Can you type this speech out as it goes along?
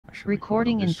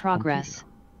Recording in progress.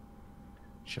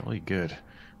 Jolly good.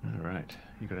 All right.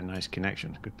 You got a nice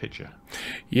connection. Good picture.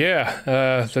 Yeah,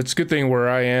 that's a good thing where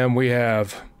I am. We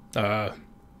have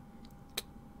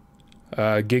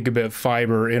gigabit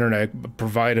fiber internet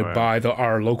provided by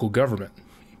our local government.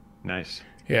 Nice.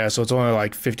 Yeah, so it's only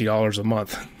like $50 a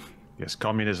month. Yes,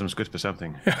 communism's good for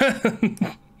something.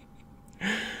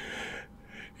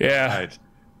 Yeah. Right.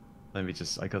 Let me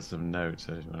just, I got some notes.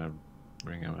 I just want to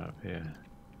bring them up here.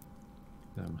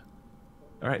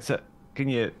 All right, so can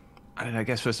you, I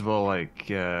guess first of all, like,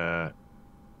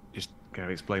 just kind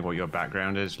of explain what your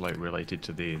background is, like, related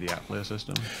to the ATFLIR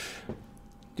system?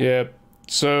 Yeah,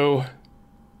 so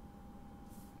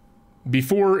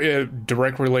before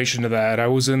direct relation to that, I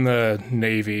was in the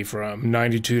Navy from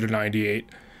 92 to 98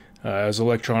 as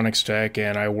electronics tech,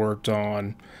 and I worked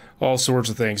on all sorts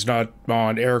of things, not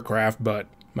on aircraft, but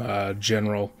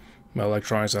general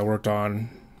electronics. I worked on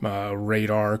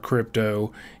radar,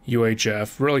 crypto,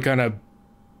 UHF, really kind of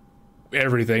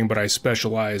everything, but I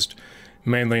specialized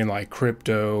mainly in like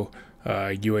crypto,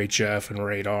 UHF, and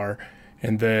radar.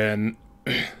 And then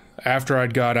after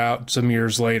I'd got out some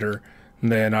years later,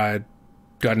 then I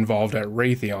got involved at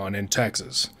Raytheon in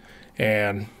Texas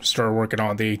and started working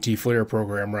on the ATFLIR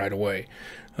program right away.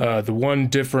 The one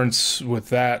difference with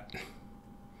that,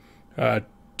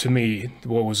 to me,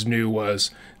 what was new was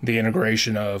the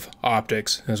integration of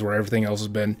optics, is where everything else has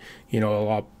been, you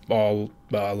know, all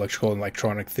electrical and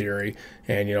electronic theory,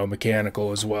 and, you know,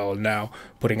 mechanical as well. And now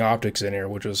putting optics in here,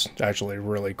 which was actually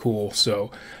really cool. So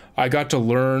I got to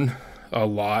learn a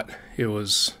lot. It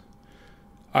was,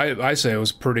 I say it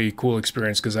was a pretty cool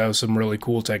experience, because that was some really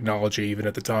cool technology even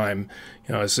at the time.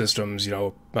 You know, the system's, you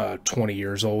know, 20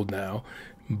 years old now,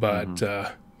 but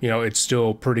you know, it's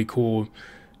still pretty cool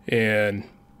in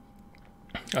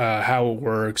how it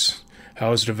works,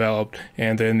 how it's developed,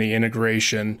 and then the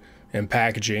integration and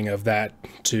packaging of that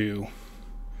to,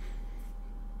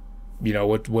 you know,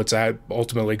 what's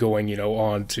ultimately going, you know,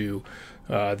 on to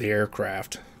the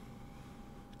aircraft.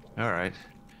 All right.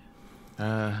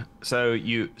 So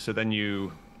then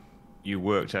you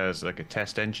worked as like a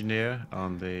test engineer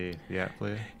on the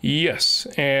ATFLIR? Yes,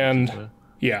 and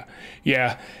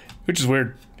yeah, which is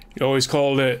weird. You always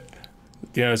called it,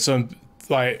 you know, some,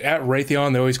 like at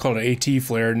Raytheon they always called it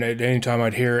ATFLIR, and anytime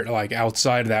I'd hear it like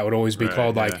outside of that, it would always be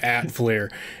called like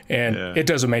ATFLIR, and it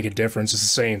doesn't make a difference. It's the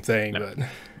same thing. No, but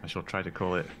I shall try to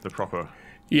call it the proper.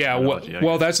 Yeah,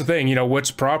 well, that's the thing. You know,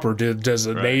 what's proper? Does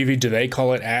the Navy, do they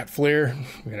call it ATFLIR?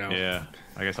 You know. Yeah,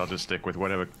 I guess I'll just stick with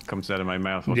whatever comes out of my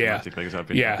mouth automatically, because I've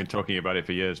been talking about it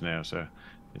for years now, so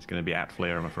it's going to be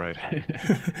ATFLIR, I'm afraid.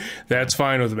 That's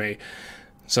fine with me.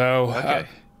 So. Okay.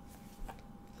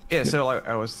 Yeah, so like,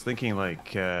 I was thinking,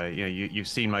 like, you know, you've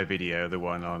seen my video, the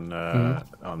one on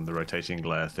the rotating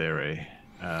glare theory,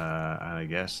 and I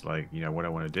guess, like, you know, what I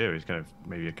want to do is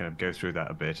maybe go through that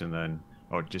a bit, and then,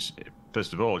 or just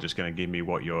first of all, just kind of give me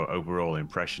what your overall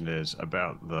impression is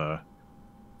about the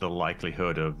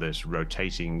likelihood of this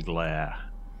rotating glare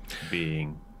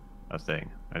being a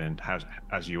thing, and how,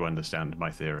 as you understand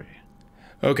my theory.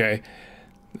 Okay.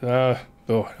 Oh,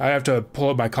 I have to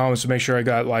pull up my comments to make sure I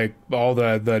got like all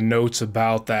the notes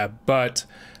about that. But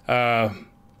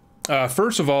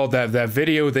first of all, that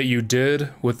video that you did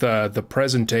with the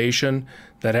presentation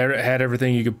that had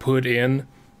everything you could put in,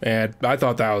 and I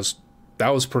thought that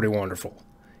was pretty wonderful.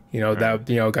 You know, that,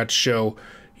 you know, got to show,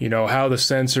 you know, how the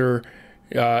sensor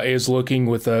is looking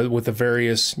with the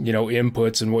various, you know,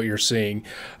 inputs and what you're seeing.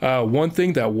 One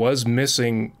thing that was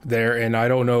missing there, and I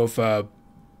don't know if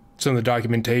some of the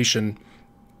documentation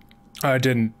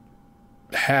didn't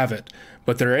have it,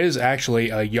 but there is actually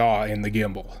a yaw in the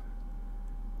gimbal.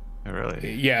 Oh,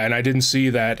 really? Yeah, and I didn't see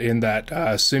that in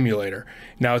that simulator.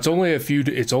 Now it's only a few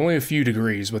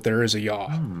degrees, but there is a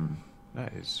yaw.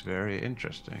 That is very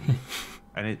interesting.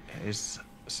 And it is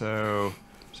so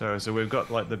we've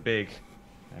got like the big.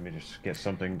 Let me just get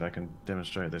something that can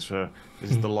demonstrate this.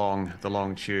 This is the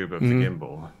long tube of the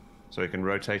gimbal, so it can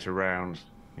rotate around.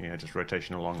 You know, just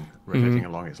rotating along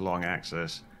its long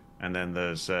axis, and then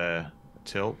there's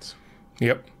tilt.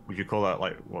 Yep. Would you call that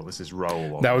like, well, this is roll?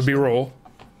 Obviously. That would be roll.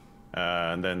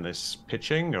 And then this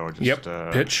pitching, or just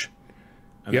pitch.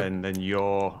 And then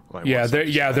yaw. Like,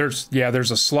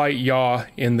 there's a slight yaw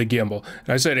in the gimbal. And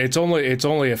I said it's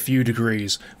only a few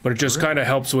degrees, but it just kind of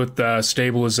helps with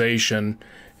stabilization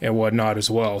and whatnot as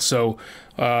well. So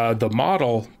the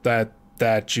model that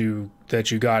you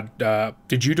got,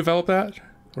 did you develop that?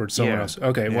 Or someone else?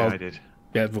 Okay, well, I did.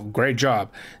 Yeah, well, great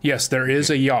job. Yes, there is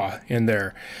a yaw in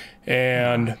there,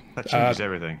 and that changes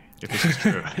everything. If this is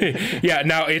true. yeah.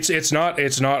 Now it's not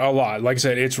a lot. Like I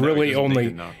said, it's really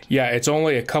only it's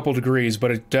only a couple degrees, but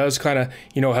it does kind of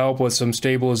help with some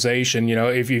stabilization.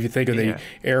 If you think of the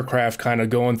aircraft kind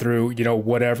of going through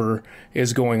whatever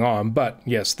is going on. But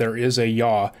yes, there is a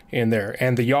yaw in there,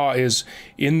 and the yaw is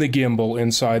in the gimbal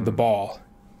inside the ball.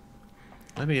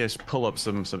 Let me just pull up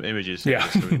some images here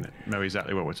so we know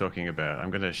exactly what we're talking about. I'm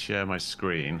going to share my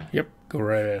screen. Yep, go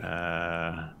right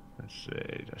ahead. Let's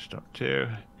see, desktop 2.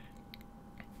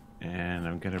 And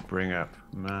I'm going to bring up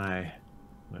my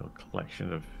little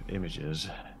collection of images.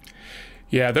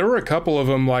 Yeah, there were a couple of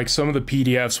them, like some of the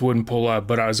PDFs wouldn't pull up,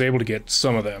 but I was able to get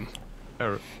some of them.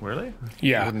 Oh, really?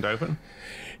 Yeah. It wouldn't open?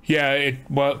 Yeah,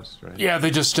 yeah, they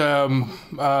just,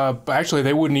 actually,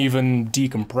 they wouldn't even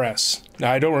decompress.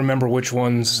 I don't remember which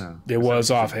ones it was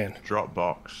offhand.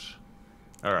 Dropbox.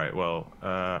 All right, well,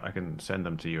 I can send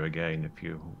them to you again if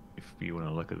you want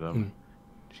to look at them.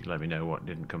 Just let me know what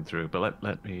didn't come through. But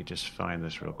let me just find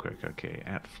this real quick. Okay,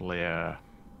 ATFLIR.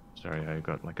 Sorry, I've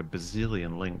got like a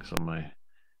bazillion links on my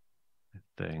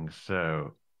thing.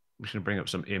 So I'm just going to bring up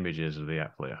some images of the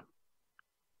ATFLIR.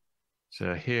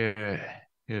 So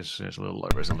here's a little low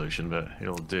resolution, but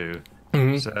it'll do.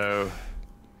 So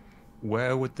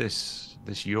where would this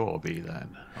yaw be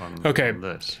then on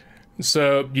this?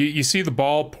 So you see the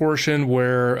ball portion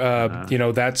where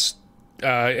that's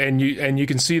and you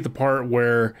can see the part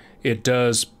where it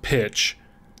does pitch.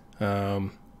 Right.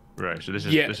 So this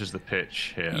is the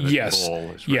pitch here. This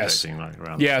ball is rotating like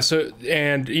around. Yeah. So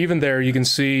and even there you can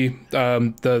see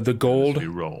the gold.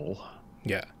 Roll.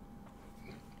 Yeah.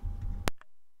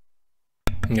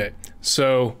 Okay.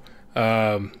 So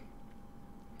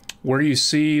where you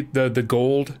see the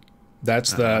gold,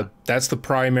 that's the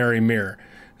primary mirror.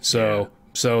 So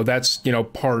that's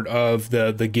part of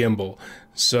the gimbal.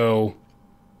 So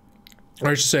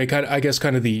I should say I guess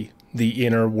kind of the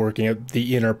inner working,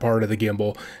 the inner part of the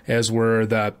gimbal, as where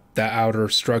the outer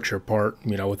structure part,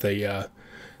 with the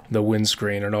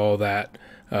windscreen and all that.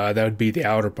 That would be the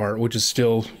outer part, which is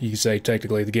still, you can say,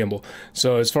 technically the gimbal.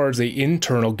 So as far as the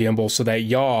internal gimbal, so that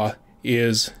yaw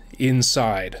is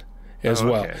inside as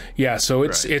well. Yeah, so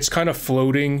it's kind of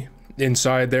floating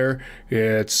inside there.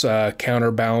 It's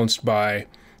counterbalanced by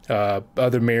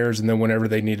other mirrors, and then whenever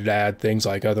they needed to add things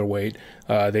like other weight,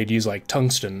 they'd use like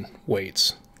tungsten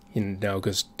weights,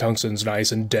 because tungsten's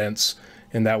nice and dense,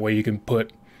 and that way you can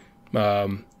put,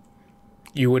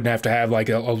 you wouldn't have to have like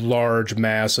a large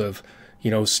mass of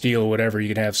steel or whatever.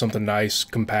 You can have something nice,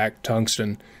 compact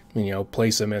tungsten,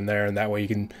 place them in there, and that way you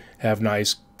can have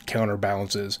nice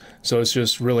counterbalances. So it's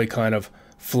just really kind of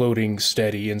floating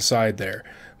steady inside there.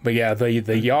 But yeah,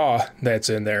 the yaw that's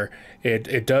in there,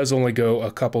 it does only go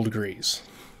a couple degrees.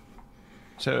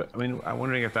 So, I mean, I'm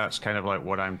wondering if that's kind of like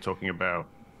what I'm talking about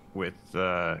with,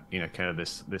 kind of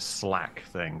this slack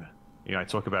thing. I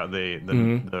talk about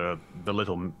the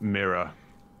little mirror,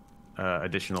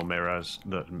 additional mirrors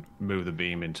that move the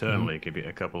beam internally, give it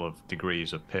a couple of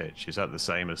degrees of pitch. Is that the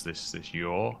same as this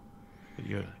yaw that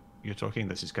you're talking?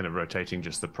 This is kind of rotating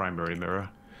just the primary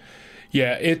mirror.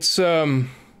 Yeah, it's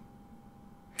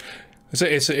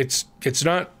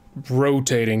not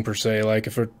rotating per se. Like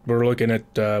if we're looking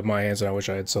at my hands, and I wish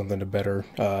I had something to better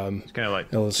it's kind of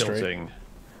like illustrate. Tilting.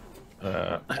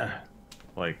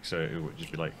 Like, so it would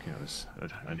just be like,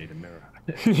 I need a mirror.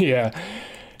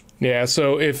 Yeah.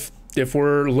 So if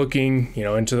we're looking,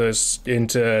 into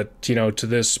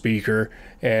this speaker,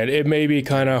 and it may be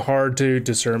kind of hard to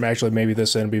discern. Actually, maybe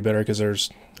this end would be better because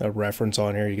there's a reference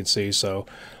on here you can see. So,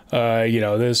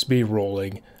 this be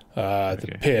rolling,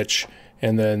 the pitch,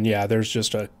 and then there's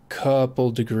just a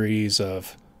couple degrees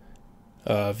of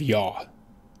yaw.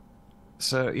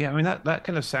 So I mean that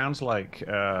kind of sounds like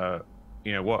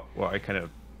what I kind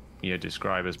of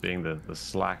describe as being the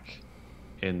slack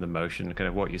in the motion, kind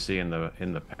of what you see in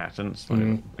the patents. Let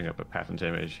me bring up a patent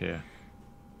image here.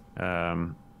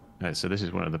 So this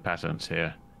is one of the patents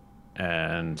here,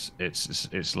 and it's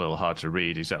a little hard to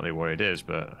read exactly what it is,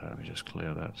 but let me just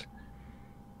clear that.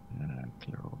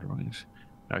 Clear all drawings.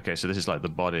 Okay, so this is like the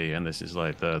body, and this is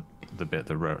like the bit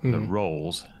that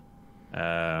rolls.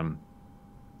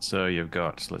 So you've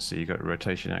got, let's see, you've got a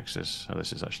rotation axis. Oh,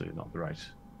 this is actually not the right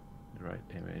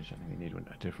image. I think you need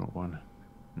a different one.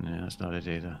 No, that's not it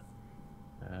either.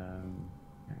 Hang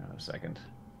on a second.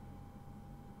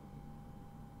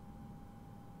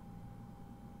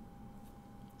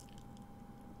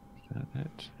 Is that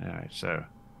it? All right, so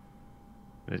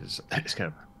it's kind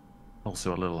of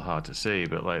also a little hard to see,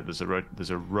 but like there's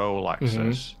a roll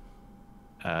axis,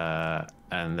 and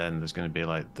then there's going to be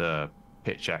like the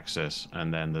pitch axis,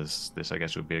 and then there's this, I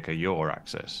guess, would be like a yaw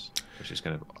axis, which is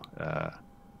kind of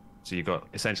so you've got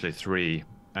essentially 3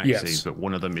 axes, Yes. but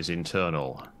one of them is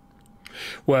internal.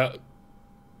 Well,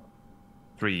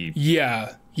 3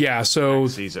 yeah. So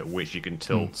axes at which you can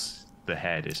tilt the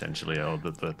head, essentially, or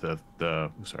the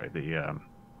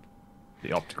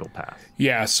optical path.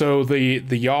 yeah. So the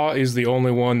yaw is the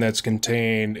only one that's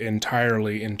contained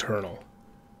entirely internal.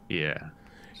 Yeah.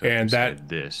 So And that inside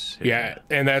this. Yeah,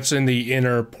 and that's in the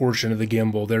inner portion of the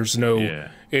gimbal. There's no,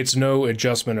 it's no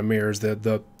adjustment of mirrors.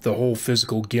 The whole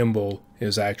physical gimbal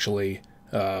is actually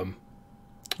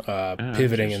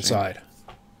pivoting inside.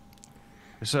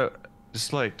 So,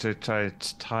 just like to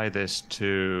tie this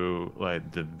to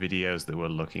like the videos that we're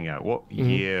looking at. What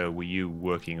year were you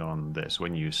working on this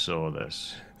when you saw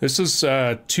this? This is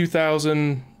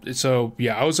 2000. So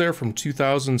yeah, I was there from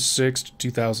 2006 to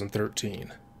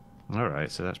 2013. All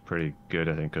right, so that's pretty good,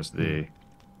 I think, because the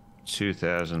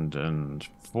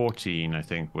 2014, I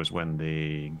think, was when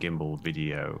the gimbal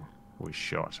video was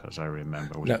shot, as I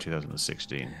remember. Was it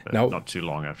 2016? But not too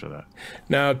long after that.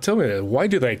 Now, tell me, why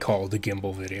do they call it the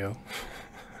gimbal video?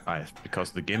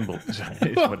 Because the gimbal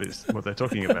is what they're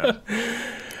talking about.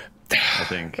 I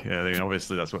think. I mean,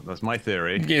 obviously, that's my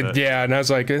theory. Yeah, and I was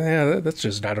like, yeah, that's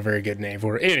just not a very good name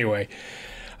for it. Anyway.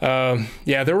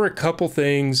 Yeah, there were a couple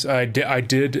things I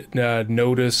did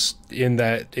notice in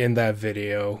that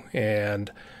video,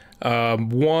 and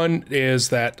one is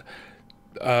that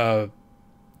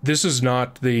this is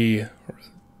not the,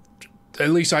 at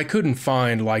least I couldn't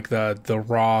find like the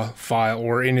raw file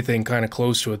or anything kind of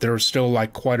close to it. There was still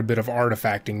like quite a bit of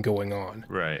artifacting going on.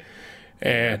 Right.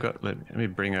 And let me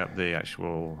bring up the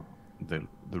actual the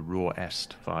raw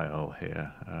est file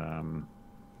here,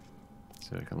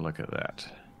 so I can look at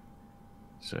that.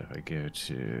 So if I go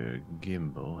to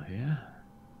gimbal here,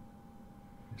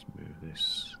 let's move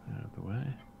this out of the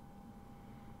way.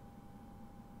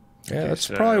 Yeah, Okay, that's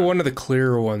so, probably one of the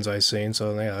clearer ones I've seen,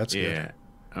 so yeah, that's good. Yeah,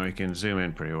 and we can zoom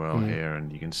in pretty well here,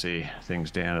 and you can see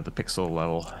things down at the pixel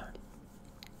level.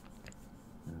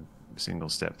 Single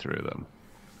step through them.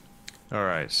 All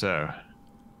right, so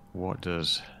what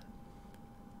does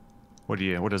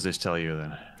this tell you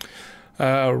then?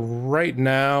 Right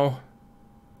now,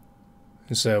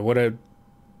 so what I...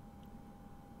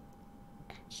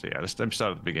 So yeah, let's start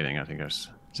at the beginning, I think.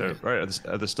 So right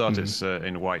at the start, it's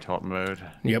in white hot mode.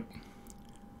 Yep.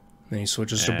 Then he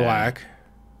switches to black.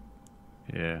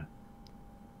 Yeah.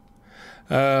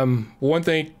 One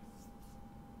thing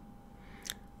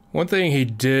he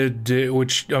did,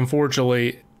 which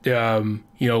unfortunately,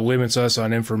 limits us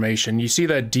on information. You see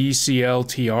that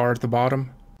DCLTR at the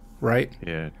bottom, right?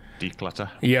 Yeah. Declutter.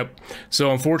 Yep.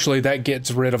 So unfortunately, that gets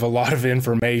rid of a lot of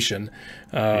information,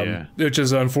 which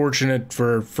is unfortunate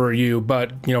for you.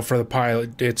 But for the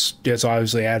pilot, it's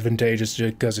obviously advantageous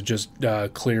because it just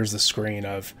clears the screen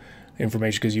of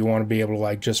information, because you want to be able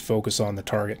to just focus on the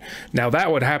target. Now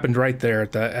that would happen right there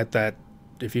at that.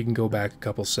 If you can go back a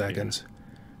couple seconds,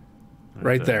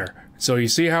 right there. So you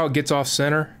see how it gets off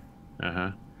center?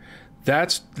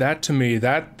 That to me,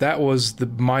 that was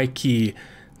my key.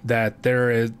 That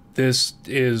this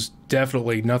is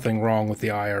definitely nothing wrong with the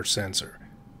IR sensor.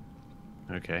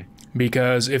 Okay.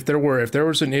 Because if there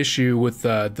was an issue with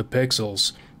the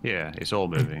pixels, yeah, it's all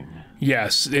moving.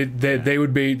 Yes, they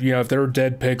would be, if there were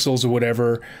dead pixels or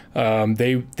whatever,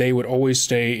 they would always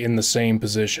stay in the same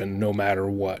position no matter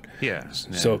what. Yeah.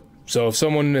 So if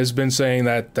someone has been saying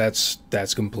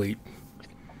that's complete.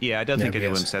 Yeah, I don't think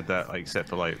anyone said that, except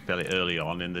for fairly early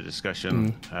on in the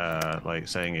discussion,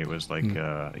 saying it was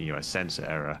a sensor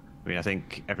error. I mean, I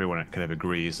think everyone kind of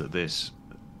agrees that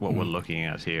what we're looking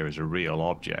at here is a real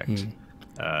object.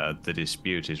 The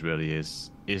dispute is really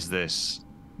is this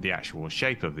the actual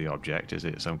shape of the object? Is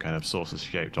it some kind of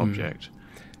saucer-shaped object,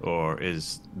 or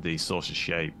is the saucer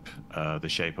shape the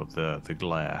shape of the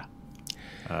glare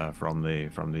from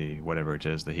the whatever it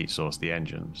is, the heat source, the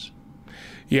engines?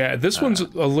 Yeah, this one's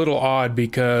a little odd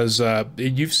because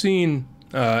you've seen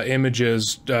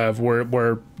images of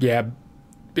where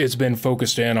it's been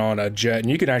focused in on a jet, and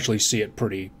you can actually see it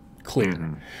pretty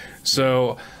clear.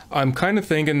 So I'm kind of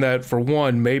thinking that, for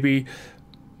one, maybe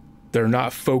they're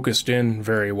not focused in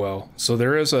very well. So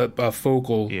there is a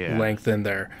focal length in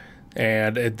there,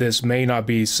 and this may not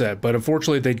be set. But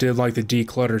unfortunately, they did the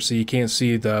declutter, so you can't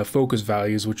see the focus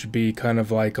values, which would be kind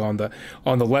of on the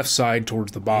left side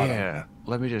towards the bottom. Yeah.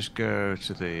 Let me just go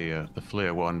to the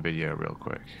FLIR 1 video real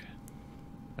quick.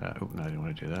 Oh, no, I didn't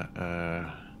want to do that.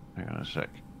 Hang on a sec.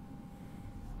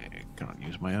 I can't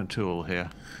use my own tool here.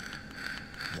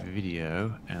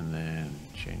 Video, and then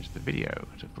change the video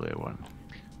to FLIR 1.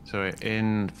 So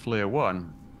in FLIR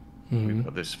 1, we've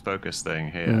got this focus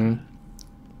thing here.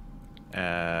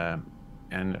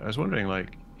 And I was wondering,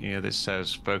 like, this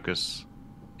says focus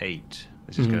 8.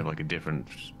 This is kind of like a different,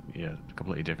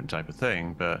 completely different type of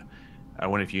thing. But I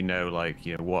wonder if you know, like,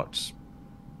 what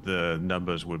the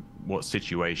numbers would, what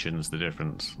situations the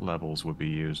different levels would be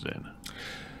used in.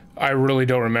 I really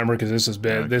don't remember because this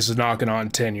is knocking on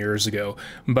 10 years ago.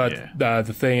 But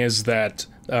the thing is that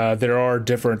there are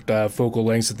different focal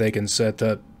lengths that they can set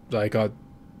up, like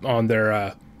on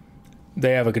their.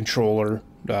 They have a controller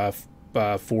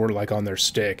for like on their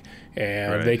stick,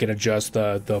 and they can adjust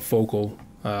the focal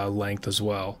length as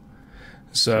well.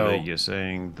 So you're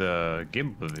saying the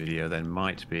gimbal video then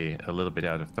might be a little bit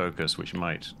out of focus, which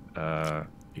might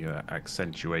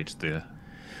accentuate the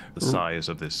size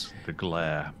of the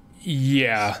glare.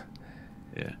 Yeah,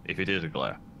 if it is a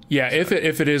glare. Yeah, so.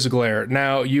 if it is a glare.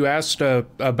 Now, you asked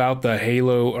about the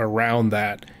halo around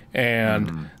that,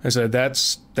 and I said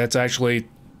that's actually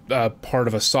part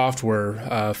of a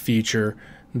software feature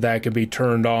that can be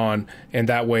turned on, and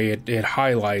that way it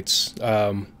highlights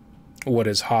what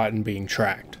is hot and being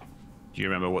tracked. Do you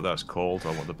remember what that's called,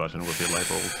 or what the button would be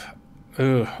labeled?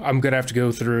 I'm gonna have to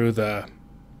go through the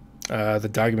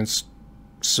documents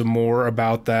some more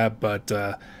about that, but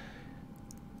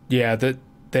yeah, that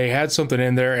they had something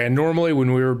in there. And normally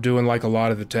when we were doing like a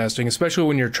lot of the testing, especially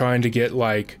when you're trying to get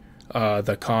like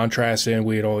the contrast in,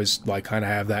 we'd always like kind of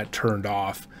have that turned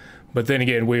off. But then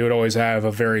again, we would always have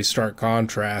a very stark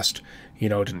contrast,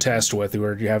 to test with,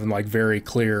 where you're having like very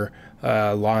clear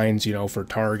lines, for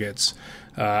targets.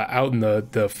 Out in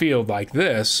the field like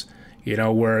this,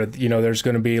 where, there's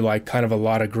going to be like kind of a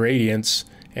lot of gradients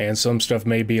and some stuff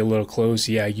may be a little close.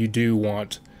 Yeah, you do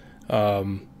want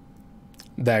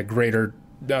that greater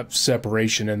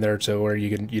separation in there to where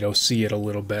you can, see it a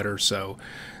little better. So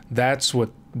that's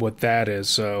what that is.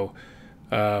 So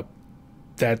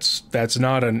that's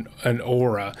not an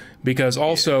aura, because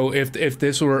also if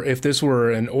this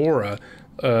were an aura,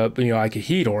 like a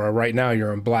heat aura, right now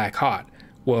you're in black hot.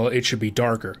 Well, it should be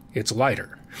darker. It's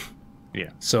lighter. Yeah.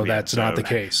 So that's not the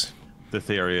case. The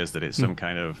theory is that it's some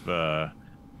kind of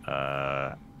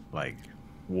like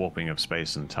warping of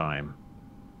space and time,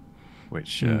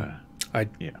 which I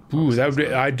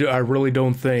really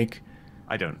don't think.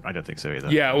 I don't think so either.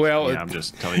 Yeah, well, I'm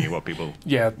just telling you what people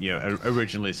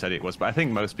originally said it was, but I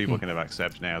think most people kind of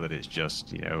accept now that it's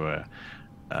just a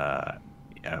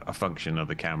function of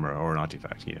the camera or an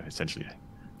artifact. Essentially,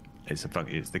 it's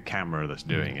the camera that's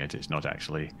doing it. It's not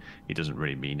actually. It doesn't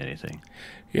really mean anything.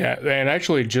 Yeah, and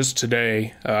actually, just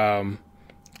today,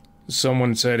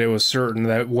 someone said it was certain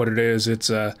that what it is, it's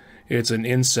an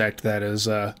insect that is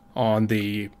on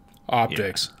the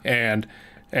optics, and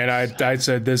I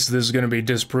said this is going to be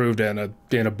disproved in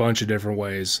a bunch of different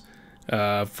ways.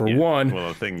 One, well,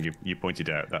 the thing you pointed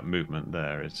out, that movement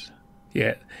there is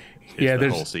the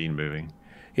whole scene moving.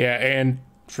 Yeah, and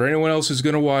for anyone else who's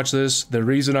going to watch this, the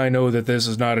reason I know that this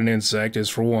is not an insect is,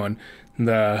 for one,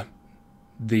 the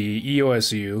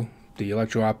EOSU, the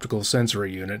electro-optical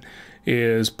sensory unit,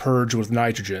 is purged with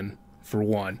nitrogen, for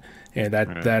one, and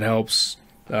that helps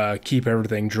keep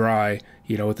everything dry,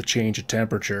 with the change of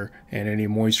temperature and any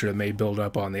moisture that may build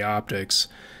up on the optics.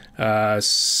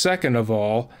 Second of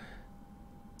all,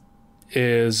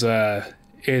 is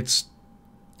it's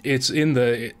in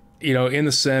the in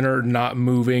the center, not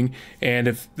moving, and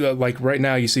if like right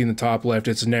now you see in the top left,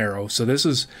 it's narrow. So this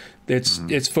is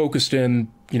it's focused in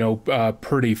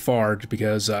pretty far,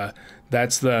 because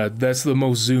that's the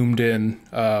most zoomed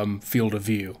in field of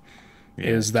view.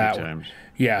 Is that one.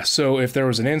 Yeah, so if there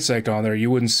was an insect on there,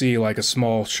 you wouldn't see like a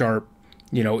small, sharp,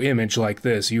 image like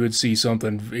this. You would see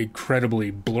something incredibly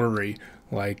blurry,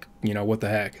 like, what the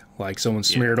heck? Like someone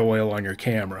smeared oil on your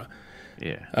camera.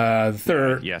 Yeah.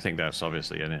 Third. Yeah, I think that's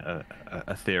obviously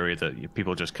a theory that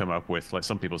people just come up with. Like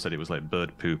some people said it was like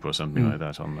bird poop or something like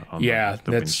that on the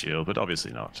windshield, but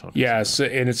obviously not. So,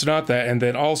 and it's not that. And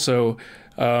then also,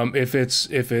 if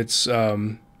it's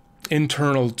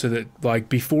internal to the, like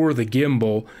before the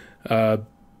gimbal,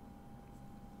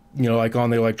 like on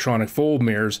the electronic fold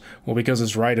mirrors, well, because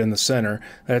it's right in the center,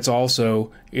 that's also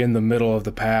in the middle of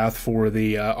the path for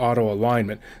the auto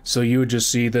alignment. So you would just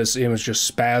see this image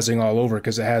just spazzing all over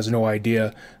because it has no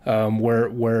idea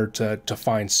where to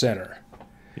find center.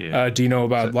 Yeah. Do you know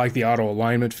about like the auto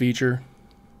alignment feature?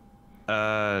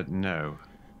 No,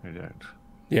 I don't.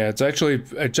 Yeah, it's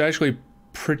actually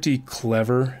pretty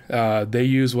clever. They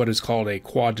use what is called a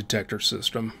quad detector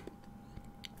system,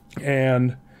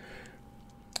 and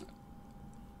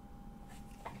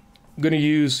I'm gonna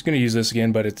use this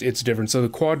again, but it's different. So the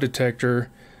quad detector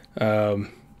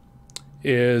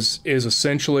is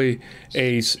essentially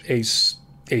a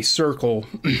a circle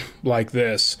like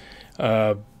this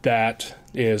that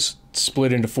is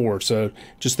split into four. So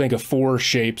just think of four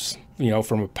shapes,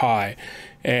 from a pie.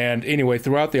 And anyway,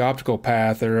 throughout the optical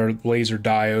path, there are laser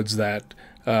diodes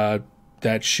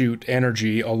that shoot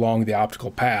energy along the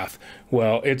optical path.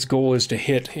 Well, its goal is to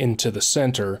hit into the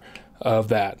center of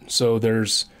that. So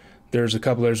there's a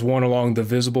couple. There's one along the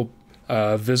visible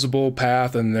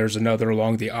path, and there's another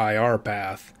along the IR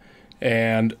path.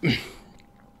 And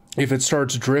if it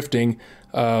starts drifting,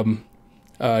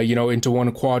 into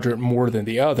one quadrant more than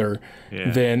the other,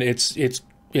 then it's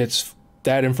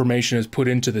that information is put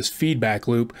into this feedback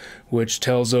loop, which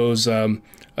tells those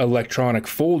electronic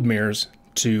fold mirrors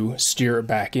to steer it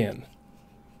back in.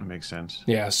 That makes sense.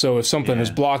 Yeah. So if something is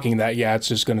blocking that, it's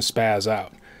just going to spaz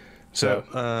out. So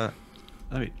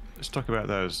let's talk about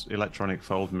those electronic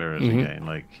fold mirrors again.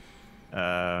 Like,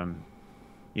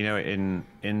 in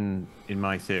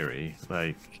my theory,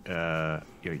 like,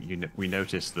 we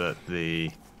noticed that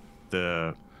the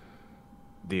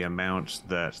amount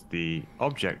that the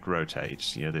object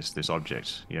rotates, this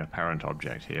object, parent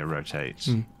object here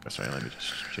rotates. Sorry, let me just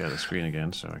share the screen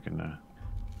again so I can,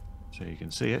 so you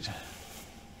can see it.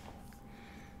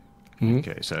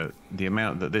 Okay, so the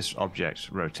amount that this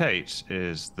object rotates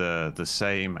is the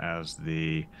same as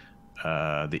the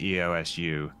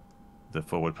EOSU, the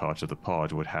forward part of the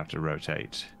pod, would have to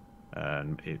rotate,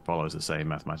 and it follows the same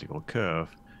mathematical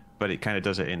curve, but it kind of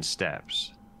does it in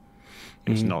steps.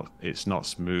 It's not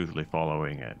smoothly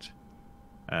following it,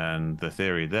 and the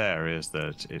theory there is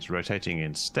that it's rotating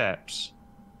in steps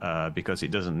because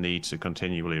it doesn't need to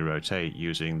continually rotate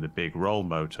using the big roll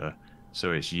motor.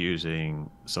 So it's using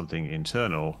something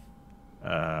internal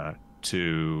to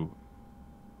do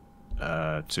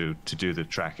the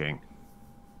tracking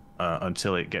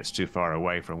until it gets too far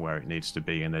away from where it needs to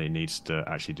be, and then it needs to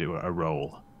actually do a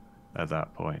roll at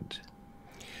that point.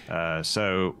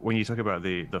 So when you talk about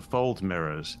the fold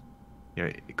mirrors,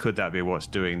 could that be what's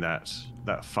doing that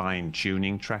fine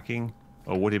tuning tracking,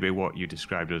 or would it be what you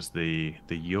described as the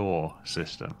yaw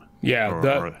system?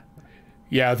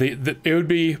 Yeah, it'd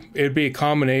be a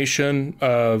combination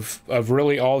of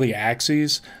really all the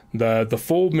axes. The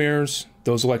fold mirrors,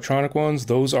 those electronic ones,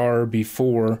 those are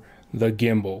before the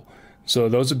gimbal. So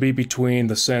those would be between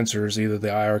the sensors, either the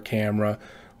IR camera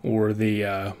or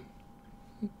the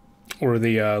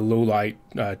low light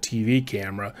TV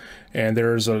camera, and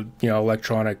there's a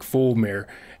electronic fold mirror.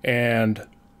 And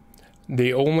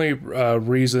the only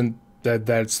reason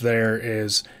that's there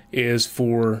is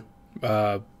for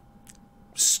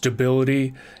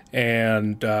stability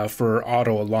and for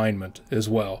auto alignment as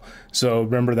well. So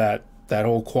remember that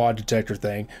whole quad detector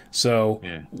thing. So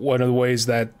one of the ways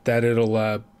that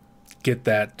it'll get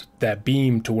that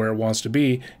beam to where it wants to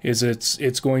be is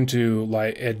it's going to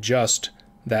like adjust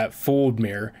that fold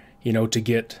mirror, to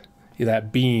get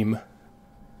that beam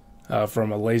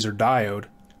from a laser diode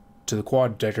to the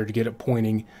quad detector to get it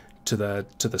pointing to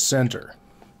the center.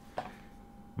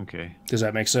 Okay. Does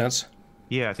that make sense?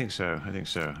 Yeah, I think so.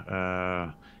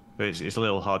 But it's a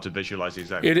little hard to visualize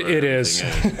exactly. It is.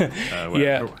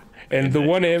 Yeah, and the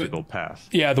one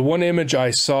image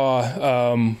I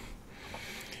saw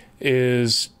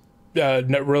is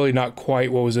not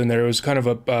quite what was in there. It was kind of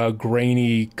a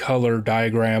grainy color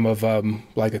diagram of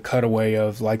like a cutaway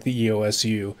of like the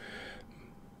EOSU.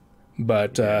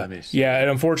 But and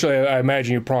unfortunately, I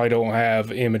imagine you probably don't have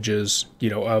images,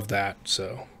 of that.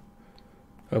 So.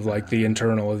 Of like the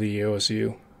internal of the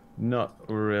EOSU. Not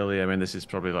really. I mean, this is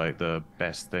probably like the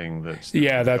best thing that's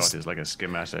is like a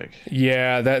schematic.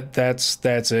 Yeah, that's it.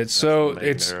 That's so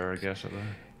it's mirror, I guess.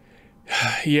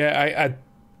 Yeah,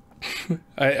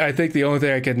 I think the only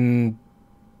thing I can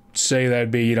say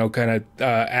that'd be kind of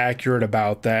accurate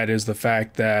about that is the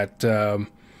fact that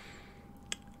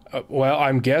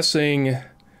I'm guessing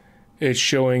it's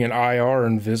showing an IR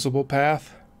invisible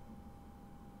path.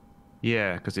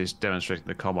 Yeah, because it's demonstrating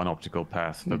the common optical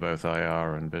path for both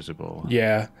IR and visible.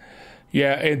 Yeah,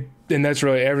 and that's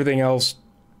really everything else.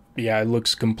 Yeah, it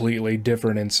looks completely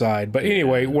different inside. But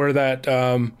anyway, where that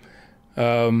kind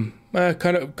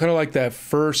of like that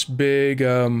first big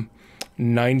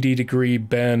 90-degree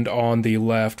bend on the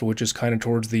left, which is kind of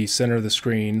towards the center of the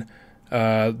screen,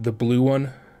 the blue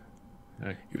one.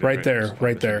 Right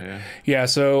there. Yeah.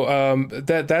 So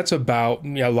that's about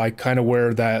like kind of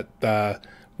where that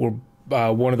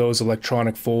one of those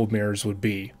electronic fold mirrors would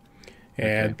be,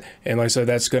 and like I said,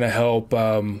 that's going to help.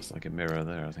 It's like a mirror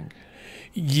there, I think.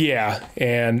 Yeah,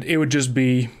 and it would just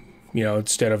be,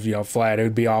 instead of flat, it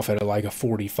would be off at like a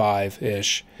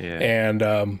 45-ish. Yeah.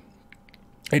 And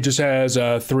it just has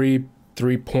three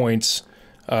points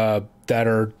that that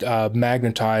are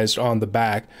magnetized on the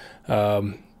back.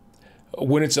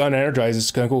 When it's unenergized,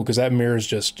 it's kind of cool because that mirror is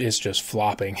just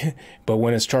flopping. But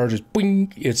when it's charged, it's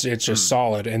boing, it's just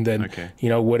solid. And then you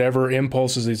know, whatever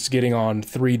impulses it's getting on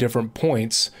 3 different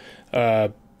points,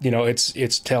 you know,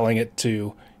 it's telling it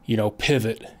to, you know,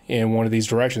 pivot in one of these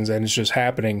directions, and it's just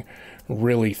happening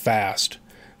really fast.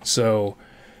 So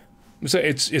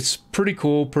it's pretty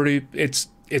cool.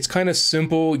 It's kind of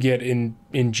simple yet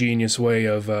ingenious way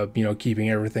of you know, keeping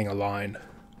everything aligned.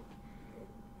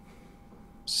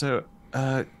 So,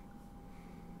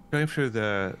 going through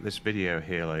this video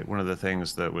here, like one of the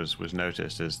things that was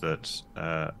noticed is that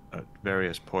at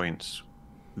various points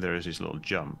there is these little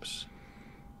jumps.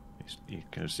 You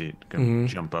can see it can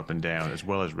jump up and down as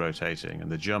well as rotating, and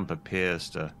the jump appears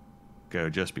to go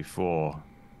just before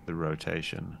the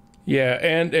rotation. Yeah,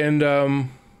 and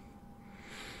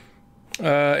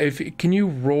if can you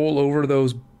roll over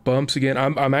those bumps again?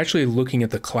 I'm actually looking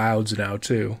at the clouds now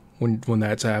too when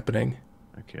that's happening.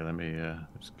 Okay, let me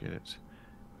let's get it.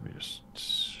 Let me just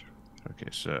okay,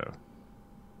 so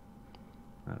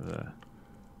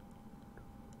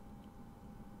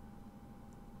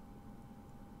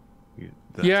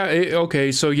yeah,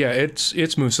 okay, so yeah,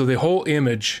 it's moved. So the whole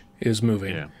image is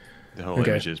moving. Yeah, the whole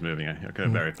image is moving. I kind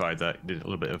of verified that. Did a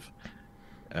little bit of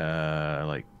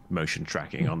like motion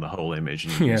tracking on the whole image,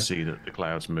 and you can see that the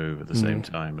clouds move at the same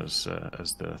time as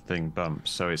the thing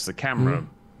bumps. So it's the camera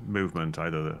movement,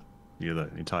 either the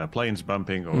entire plane's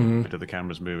bumping, or a bit of the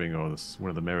camera's moving, or one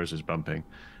of the mirrors is bumping.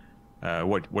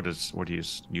 What do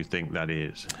you think that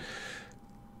is?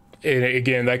 And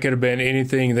again, that could have been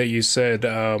anything that you said.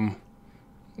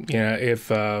 You know, if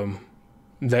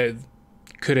that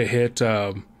could have hit,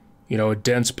 you know, a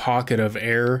dense pocket of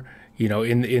air, you know,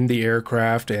 in the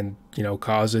aircraft, and you know,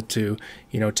 cause it to,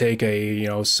 you know, take a, you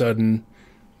know, sudden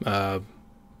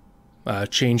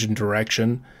change in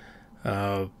direction.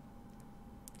 So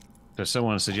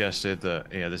someone suggested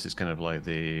that, yeah, this is kind of like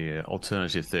the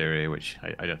alternative theory, which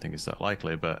I don't think is that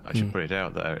likely, but I should put it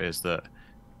out there, is that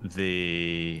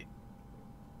the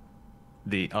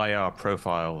IR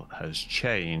profile has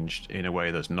changed in a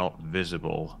way that's not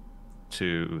visible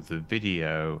to the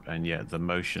video, and yet the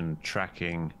motion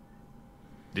tracking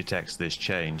detects this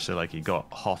change. So like it got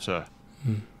hotter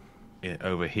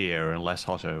over here and less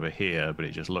hot over here, but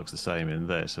it just looks the same in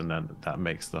this, and then that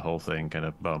makes the whole thing kind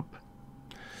of bump.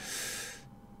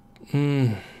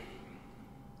 Right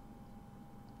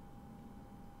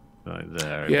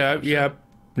there. Yeah.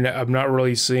 I'm not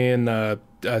really seeing a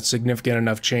significant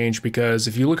enough change, because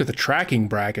if you look at the tracking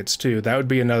brackets too, that would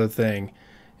be another thing,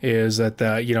 is that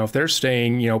you know, if they're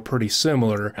staying, you know, pretty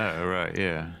similar. Oh right,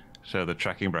 yeah. So the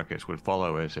tracking brackets would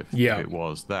follow it if it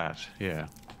was that. Yeah,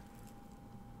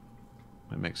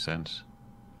 that makes sense.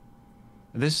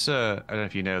 This I don't know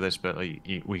if you know this, but like,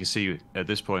 we can see at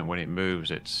this point when it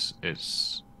moves,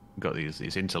 it's got these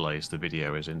interlaced. The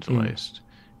video is interlaced.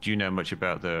 Do you know much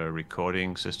about the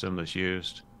recording system that's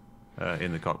used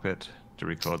in the cockpit to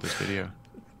record this video?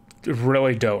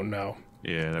 Really don't know.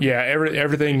 Yeah.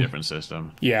 Everything different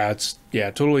system. Yeah, it's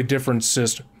totally different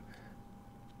system.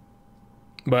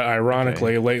 But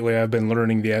ironically, lately I've been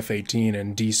learning the F-18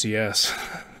 and DCS.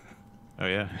 Oh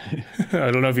yeah.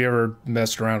 I don't know if you ever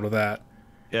messed around with that.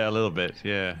 Yeah, a little bit.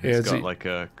 Yeah, it's got like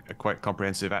a quite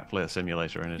comprehensive ATFLIR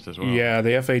simulator in it as well. Yeah,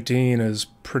 the F-18 is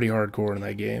pretty hardcore in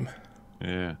that game.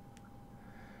 Yeah.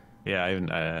 Yeah, I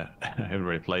haven't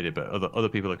really played it, but other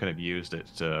people have kind of used it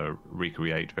to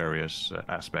recreate various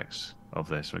aspects of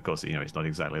this. Of course, you know, it's not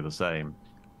exactly the same.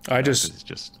 I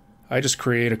just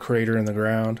create a crater in the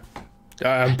ground.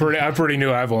 I'm pretty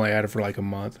new. I've only had it for like a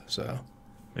month, so.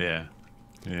 Yeah.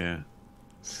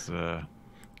 So,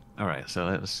 all right, so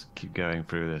let's keep going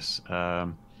through this.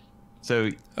 Here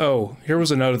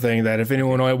was another thing, that if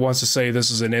anyone wants to say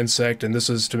this is an insect and this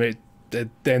is to make,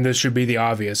 then this should be the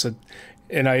obvious.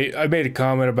 And I made a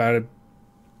comment about it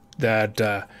that,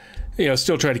 you know,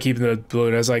 still try to keep in the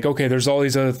blue. I was like, okay, there's all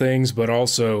these other things, but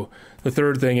also the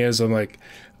third thing is, I'm like,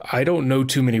 I don't know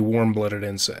too many warm-blooded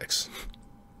insects.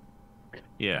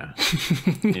 Yeah.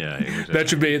 Yeah. that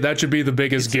should be the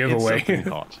biggest giveaway. It's something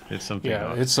hot. It's something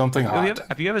hot. It's something hot.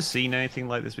 Have you ever seen anything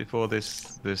like this before?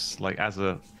 This like as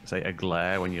a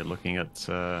glare when you're looking at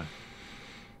a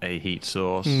heat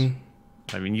source.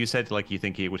 I mean, you said like you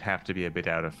think it would have to be a bit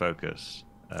out of focus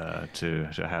to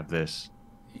have this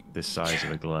size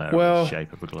of a glare, well, the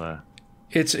shape of a glare.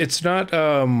 It's not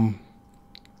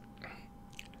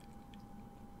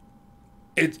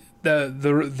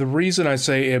the reason I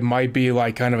say it might be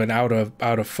like kind of an out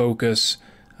of focus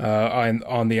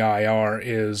on the IR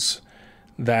is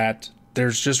that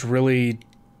there's just really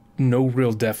no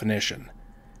real definition.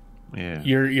 Yeah.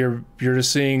 you're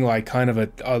just seeing like kind of a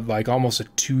like almost a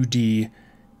 2D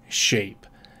shape,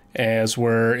 as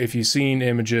where if you've seen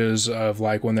images of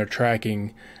like when they're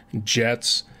tracking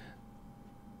jets,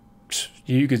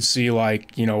 you could see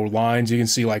like, you know, lines, you can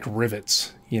see like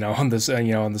rivets, you know, on this,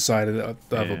 you know, on the side of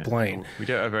a plane. We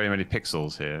don't have very many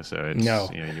pixels here, so it's, No.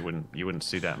 you know, you wouldn't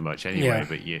see that much anyway.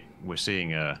 But we're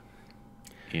seeing a,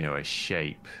 you know, a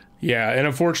shape. Yeah, and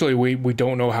unfortunately, we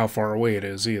don't know how far away it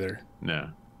is either.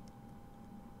 No.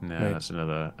 No, Right. that's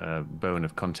another bone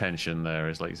of contention. There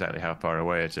is like exactly how far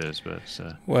away it is, but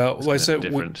well, like I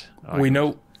said, we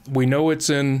know it's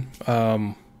in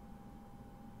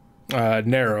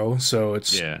narrow, so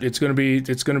it's going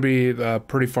to be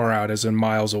pretty far out, as in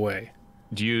miles away.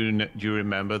 Do you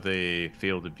remember the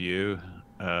field of view?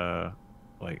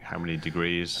 Like how many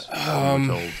degrees you were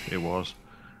told it was?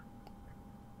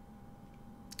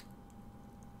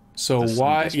 So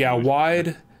wide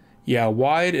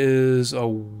is a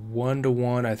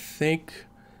 1-to-1. I think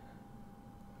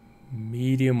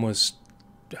medium was,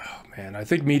 oh man, I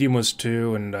think medium was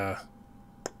 2, and I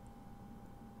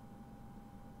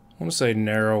want to say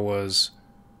narrow was,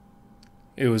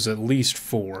 it was at least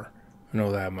 4. I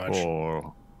know that much.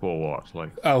 For what?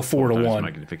 Like 4-to-1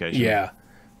 magnification. Yeah,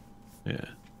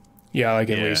 like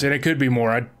at Yeah. least, and it could be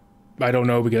more. I don't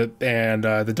know, because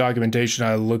the documentation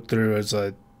I looked through is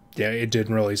it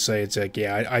didn't really say. It's like,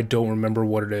 I don't remember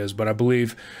what it is, but I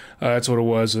believe that's what it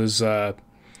was. Is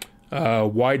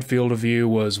wide field of view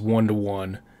was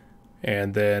 1-to-1,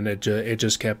 and then it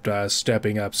just kept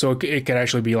stepping up. So it could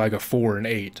actually be like a 4 and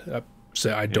 8.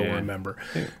 So I don't remember.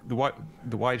 I think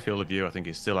the wide field of view, I think,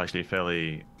 is still actually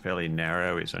fairly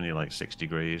narrow. It's only like 6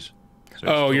 degrees.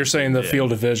 So you're saying the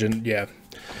field of vision? Yeah.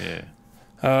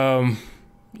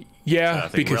 Yeah, I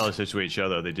think because relative to each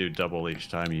other, they do double each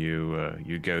time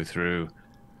you go through.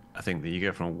 I think that you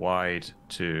go from wide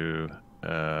to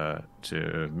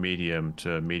medium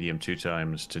 2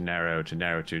 times to narrow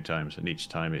 2 times, and each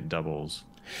time it doubles.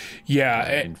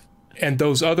 Yeah, and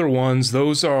those other ones,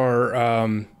 those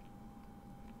are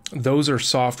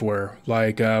software.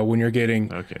 Like when you're getting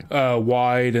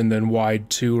wide and then wide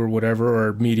 2 or whatever,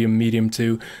 or medium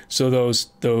 2. So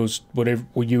those whatever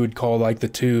what you would call like the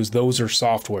 2s, those are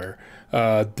software.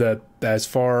 That as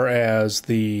far as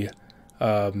the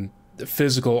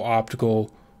physical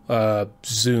optical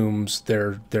zooms,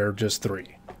 they're just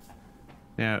 3.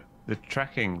 Now the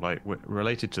tracking, like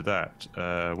related to that,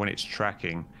 when it's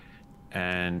tracking,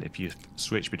 and if you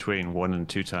switch between 1 and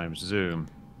 2 times zoom,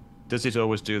 does it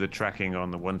always do the tracking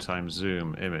on the 1 times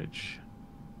zoom image?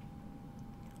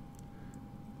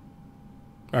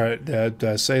 All right,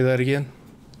 say that again.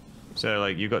 So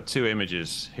like you've got 2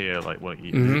 images here, like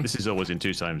this is always in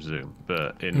 2 times zoom,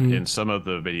 but in some of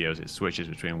the videos it switches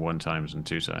between 1 times and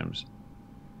 2 times,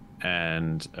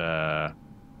 and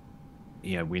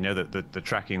we know that the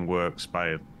tracking works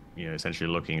by essentially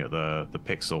looking at the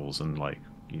pixels and like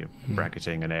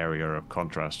bracketing an area of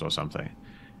contrast or something.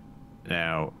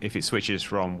 Now, if it switches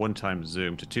from 1 times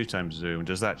zoom to 2 times zoom,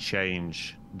 does that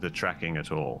change the tracking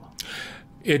at all?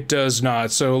 It does not.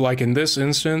 So like in this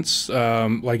instance,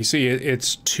 like you see,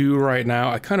 it's 2 right now.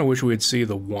 I kind of wish we'd see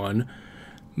the 1,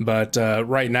 but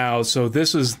right now, so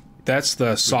that's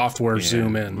the software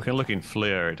zoom in. We can look in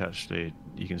FLIR. It actually,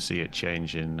 you can see it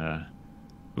change in the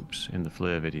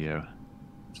FLIR video.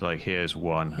 It's like here's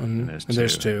 1 and there's 2. And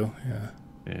there's 2.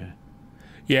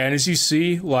 Yeah, and as you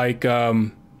see, like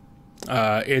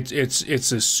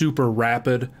it's a super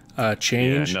rapid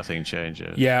change. Yeah, nothing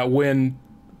changes. Yeah,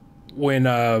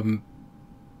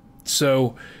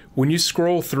 so when you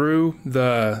scroll through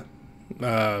the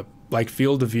like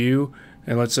field of view,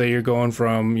 and let's say you're going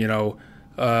from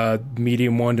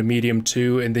medium 1 to medium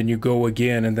 2, and then you go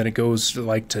again, and then it goes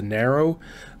like to narrow,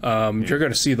 you're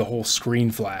going to see the whole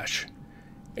screen flash.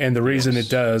 And the reason it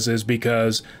does is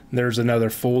because there's another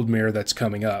fold mirror that's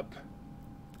coming up.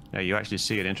 Now you actually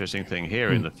see an interesting thing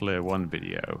here in the FLIR 1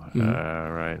 video.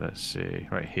 Right, let's see,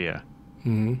 right here.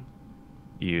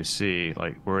 You see,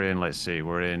 like we're in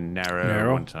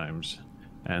narrow 1 times,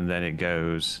 and then it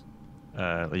goes.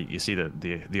 You see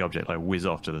the object like whiz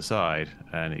off to the side,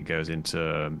 and it goes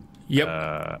into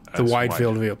the wide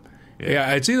field of view.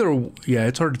 Yeah, it's either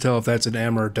it's hard to tell if that's an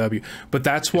M or a W, but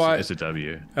that's why it's a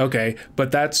W. Okay,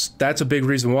 but that's a big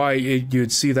reason why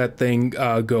you'd see that thing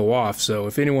go off. So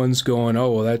if anyone's going,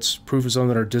 oh well, that's proof of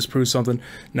something or disprove something,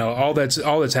 no, all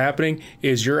that's happening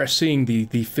is you're seeing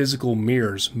the physical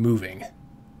mirrors moving.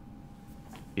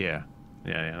 Yeah,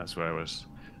 that's what I was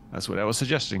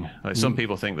suggesting. Like some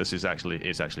people think it's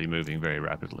actually moving very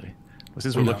rapidly. But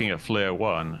since we're looking at FLIR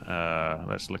 1,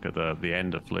 let's look at the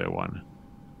end of FLIR 1.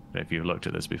 If you've looked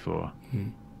at this before.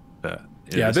 But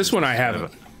yeah, this one I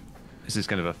haven't. This is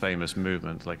kind of a famous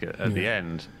movement. Like at the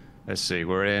end, let's see,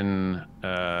 we're in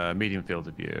medium field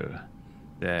of view.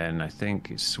 Then I think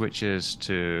it switches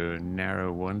to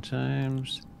narrow 1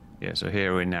 times. Yeah, so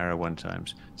here we're in narrow 1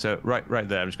 times. So right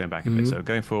there, I'm just going back a bit. So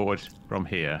going forward from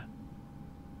here,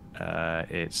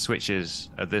 it switches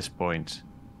at this point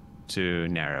to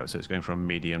narrow. So it's going from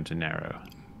medium to narrow.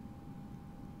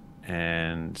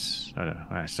 And I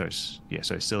don't know. So it's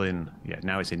still in. Yeah,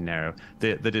 now it's in narrow.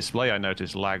 The display, I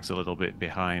noticed, lags a little bit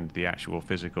behind the actual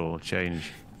physical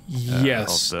change.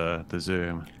 Yes. Of the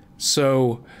zoom.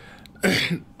 So.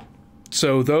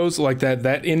 So those like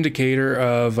that indicator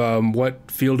of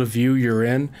what field of view you're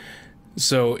in,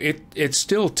 so it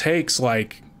still takes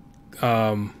like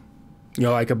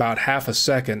like about half a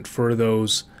second for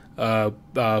those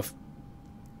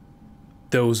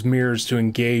mirrors to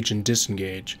engage and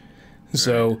disengage.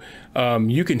 So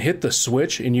you can hit the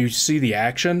switch and you see the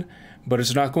action, but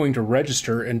it's not going to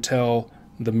register until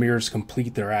the mirrors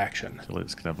complete their action. So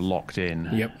it's kind of locked in.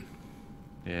 Yep.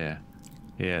 Yeah.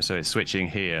 Yeah, so it's switching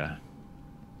here,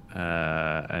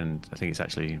 and I think it's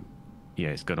actually,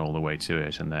 it's gone all the way to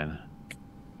it, and then,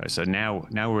 so now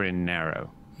we're in narrow.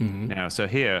 Now, so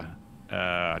here,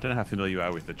 I don't know how familiar you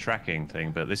are with the tracking thing,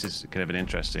 but this is kind of an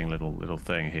interesting little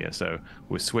thing here. So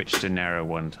we're switched to narrow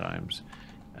 1 times,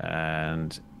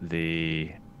 and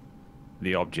the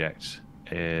object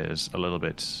is a little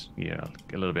bit,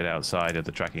 outside of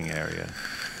the tracking area,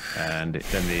 and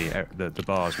then the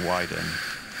bars widen.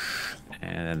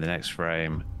 And then the next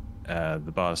frame,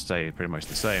 the bars stay pretty much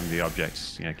the same. The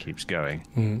object, keeps going.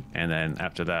 And then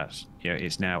after that,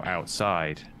 it's now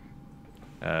outside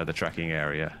the tracking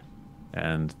area,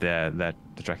 and the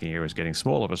tracking area is getting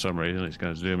smaller for some reason. It's kind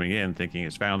of zooming in, thinking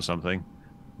it's found something,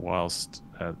 whilst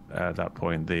at that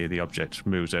point the object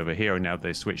moves over here. And now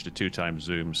they switch to 2 times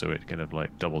zoom, so it kind of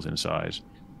like doubles in size,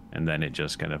 and then it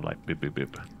just kind of like boop boop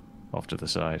boop off to the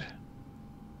side.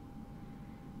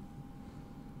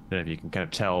 If you can kind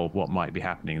of tell what might be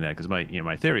happening there, because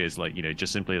my theory is like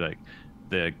just simply like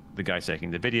the guy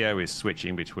taking the video is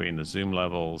switching between the zoom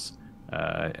levels,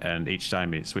 and each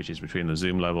time it switches between the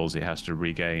zoom levels, it has to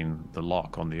regain the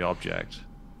lock on the object.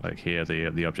 Like here,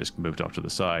 the object's moved off to the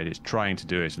side. It's trying to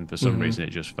do it, and for some reason it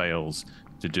just fails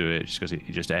to do it, just because it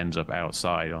just ends up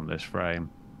outside on this frame.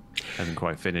 Hasn't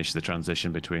quite finished the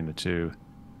transition between the 2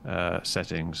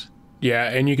 settings. Yeah,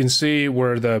 and you can see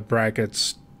where the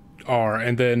brackets are,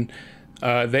 and then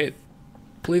they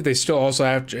believe they still also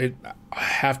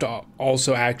have to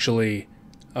also actually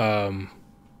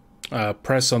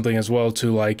press something as well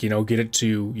to get it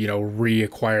to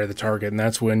reacquire the target, and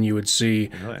that's when you would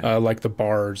see like the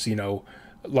bars,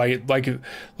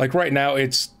 like right now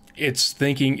it's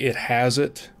thinking it has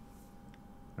it,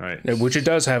 right, which it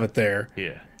does have it there,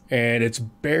 and it's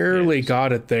barely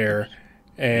got it there,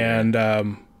 and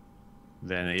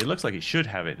then it looks like it should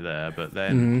have it there, but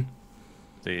then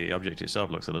the object itself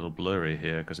looks a little blurry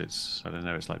here, because it's, I don't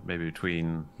know, it's like maybe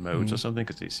between modes or something,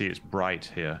 because you see it's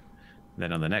bright here.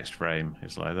 Then on the next frame,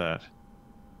 it's like that.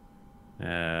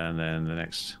 And then the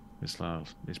next, it's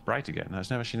bright again.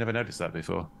 I've actually never noticed that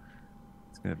before.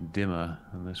 It's kind of dimmer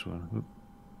on this one. Oop,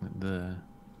 there.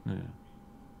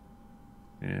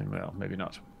 Yeah, well, maybe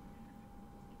not.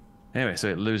 Anyway, so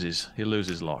it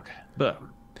loses lock. But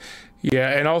yeah,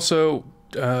 and also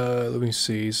let me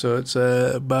see. So it's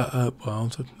about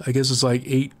well, I guess it's like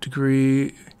 8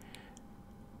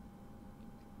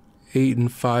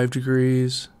 and 5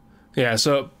 degrees. Yeah.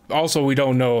 So also we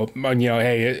don't know.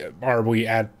 Hey, are we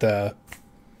at the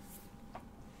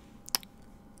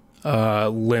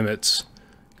limits?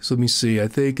 So let me see. I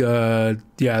think yeah,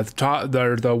 the top,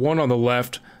 the one on the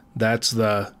left, that's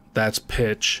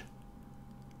pitch.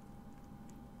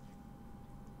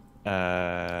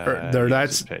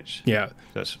 That's pitch. Yeah.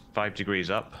 That's 5 degrees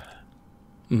up.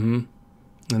 And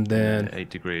then 8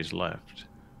 degrees left.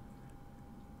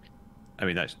 I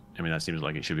mean that seems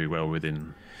like it should be well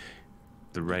within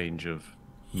the range of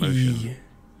motion.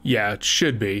 Yeah, it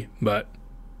should be, but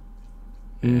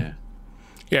yeah.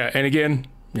 And again,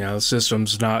 the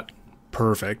system's not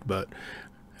perfect, but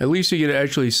at least you get to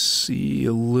actually see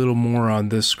a little more on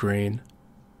this screen.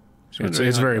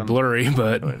 It's very blurry,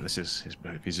 but this is,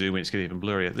 if you zoom in, it's getting even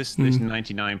blurrier. This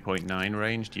 99.9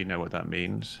 range, do you know what that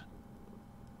means?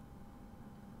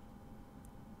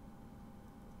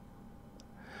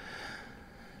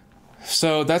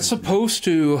 So that's supposed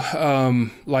to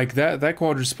like that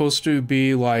quadrant is supposed to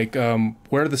be like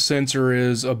where the sensor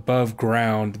is above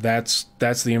ground. That's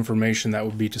the information that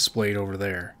would be displayed over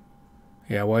there.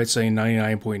 Yeah, why it's saying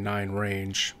 99.9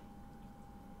 range.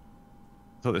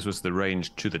 I thought this was the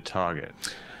range to the target.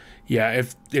 Yeah,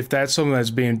 if that's something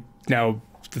that's being now,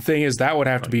 the thing is that would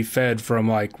have to be fed from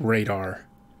like radar.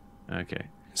 Okay.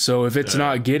 So if it's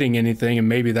not getting anything, and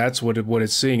maybe that's what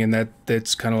it's seeing, and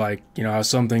that's kind of like, you know, how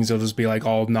some things will just be like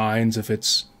all nines if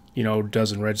it's, you know,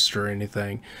 doesn't register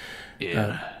anything.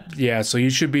 Yeah. Yeah. So you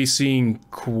should be seeing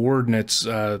coordinates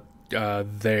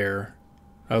there,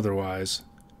 otherwise.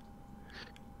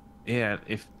 Yeah.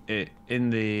 If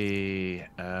in the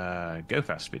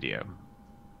GoFast video,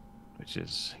 which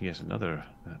is another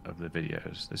of the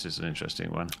videos. This is an interesting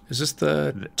one. Is this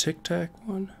the Tic Tac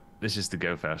one? This is the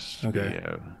GoFast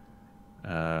video,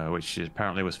 which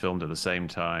apparently was filmed at the same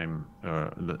time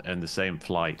and the same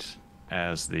flight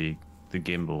as the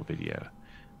gimbal video.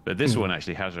 But this one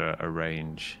actually has a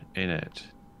range in it.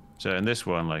 So in this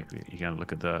one, like, you can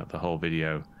look at the whole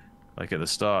video. Like at the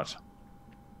start,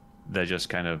 they're just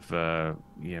kind of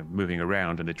moving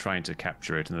around, and they're trying to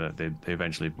capture it, and they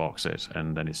eventually box it,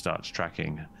 and then it starts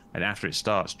tracking. And after it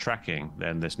starts tracking,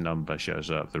 then this number shows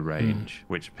up, the range,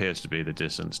 which appears to be the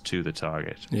distance to the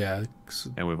target. Yeah.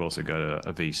 And we've also got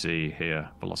a VC here,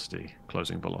 velocity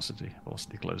closing.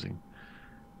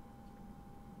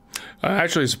 I'm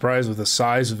actually surprised with the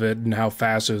size of it and how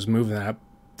fast it was moving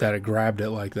that it grabbed it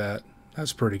like that.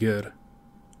 That's pretty good.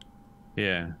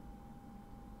 Yeah.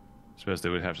 I suppose they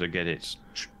would have to get it.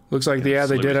 Looks like they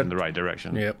did it in the right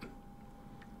direction. Yep.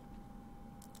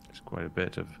 It's quite a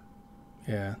bit of.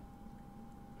 Yeah.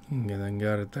 And then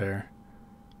got it there.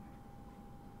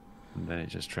 And then it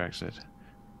just tracks it.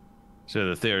 So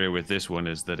the theory with this one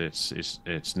is that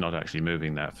it's not actually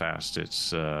moving that fast.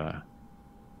 It's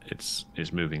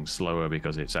moving slower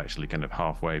because it's actually kind of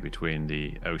halfway between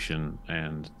the ocean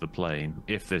and the plane,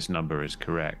 if this number is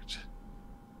correct,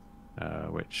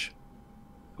 which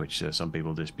some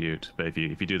people dispute. But if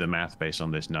you do the math based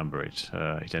on this number, it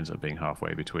ends up being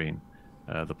halfway between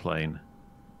the plane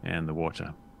and the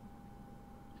water.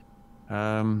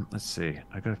 Let's see.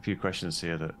 I got a few questions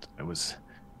here that I was.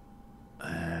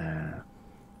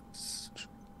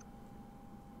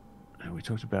 We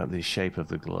talked about the shape of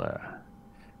the glare.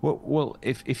 Well,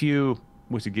 if you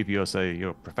were to give your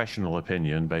professional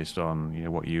opinion based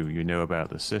on what you know about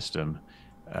the system,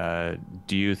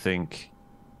 do you think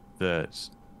that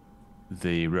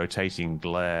the rotating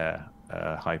glare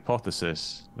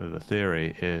hypothesis, the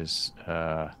theory, is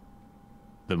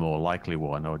the more likely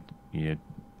one, or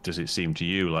does it seem to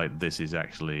you like this is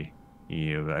actually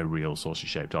a real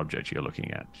saucer-shaped object you're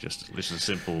looking at? Just a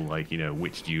simple, like,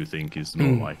 which do you think is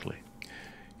more likely?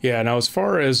 Yeah. Now, as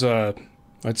far as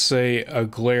let's say a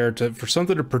glare, for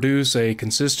something to produce a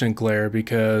consistent glare,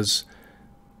 because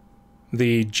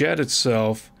the jet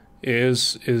itself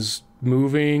is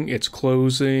moving, it's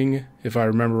closing, if I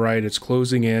remember right, it's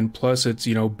closing in, plus it's,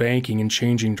 banking and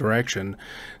changing direction.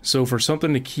 So for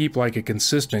something to keep like a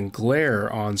consistent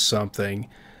glare on something,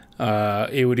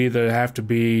 it would either have to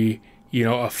be,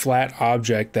 a flat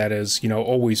object that is,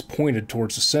 always pointed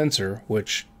towards the sensor,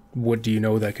 which, what do you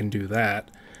know that can do that?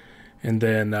 And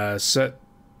then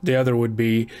the other would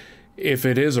be, if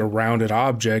it is a rounded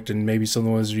object and maybe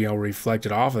something was,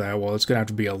 reflected off of that, well, it's going to have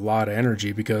to be a lot of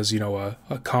energy, because, a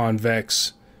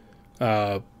convex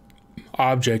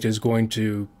object is going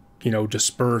to,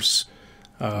 disperse,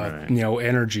 Right.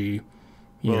 Energy,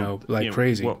 like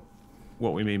crazy.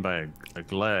 What we mean by a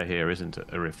glare here isn't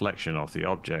a reflection of the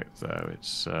object, though.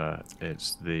 It's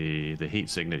the heat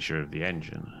signature of the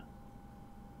engine.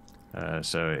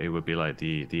 So it would be like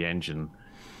the engine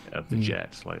of the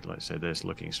jet, like let's say this,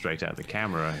 looking straight at the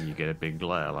camera, and you get a big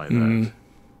glare like that.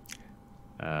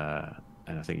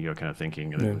 And I think you're kind of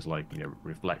thinking that it was like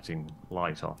reflecting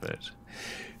light off it.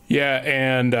 Yeah,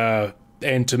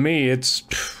 and to me, it's.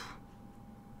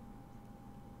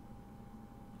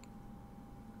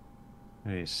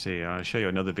 Let me see. I'll show you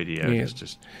another video just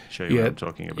to show you what I'm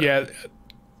talking about.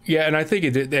 Yeah, and I think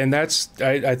it, and that's,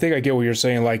 I think I get what you're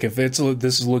saying. Like, if this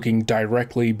is looking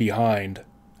directly behind,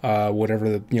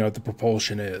 whatever the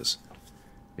propulsion is.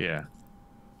 Yeah.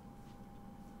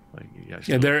 Like,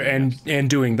 and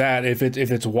doing that, if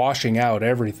it's washing out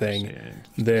everything,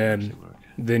 then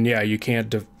you can't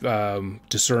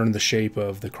discern the shape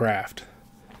of the craft.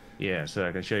 Yeah, so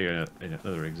I can show you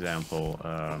another example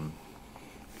from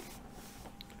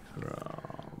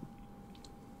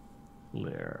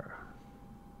Lear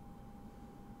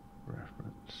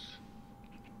reference.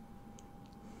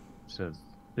 So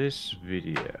this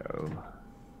video.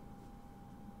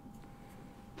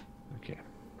 Okay.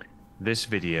 This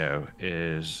video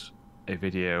is a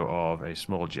video of a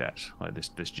small jet, like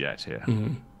this jet here.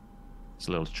 It's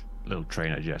a little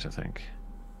trainer jet, I think,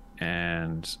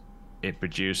 and it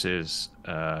produces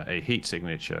a heat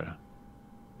signature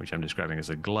which I'm describing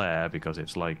as a glare because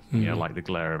it's like you know, like the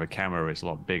glare of a camera. It's a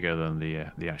lot bigger than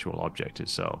the actual object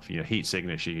itself. You know, heat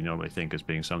signature you normally think as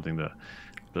being something that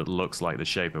looks like the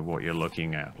shape of what you're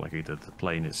looking at, like either the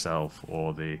plane itself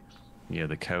or the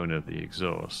the cone of the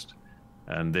exhaust.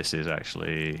 And this is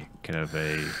actually kind of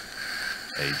a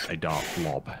dark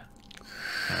blob,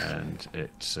 and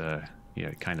it's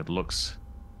it kind of looks,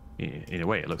 in a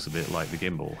way, it looks a bit like the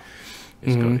gimbal.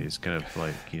 It's got these kind of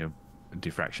like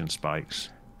diffraction spikes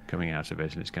coming out of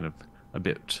it, and it's kind of a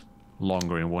bit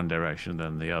longer in one direction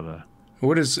than the other.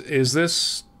 What is this? Is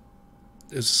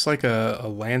this like a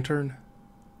lantern?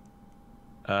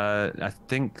 I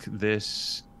think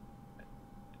this.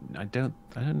 I don't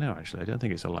know actually. I don't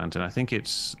think it's a lantern. I think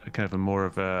it's kind of a more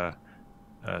of a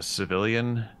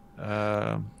civilian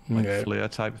like FLIR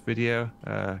type video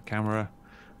camera,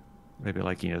 maybe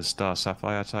like Star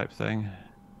Sapphire type thing.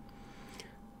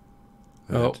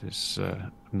 It's,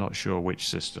 I'm not sure which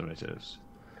system it is.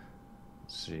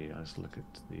 Let's see. Let's look at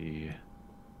the.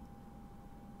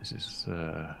 This is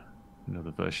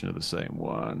another version of the same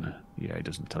one. Yeah, it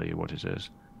doesn't tell you what it is.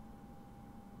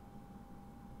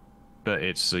 But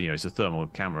it's it's a thermal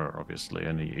camera, obviously,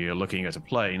 and you're looking at a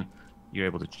plane. You're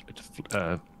able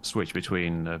to switch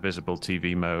between visible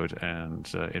TV mode and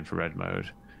infrared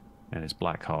mode, and it's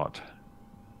black hot.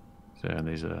 So, and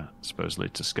these are supposedly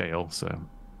to scale. So,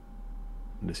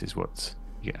 this is what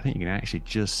I think you can actually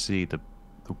just see the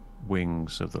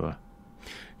wings of the.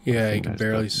 Yeah, you can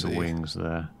barely see the wings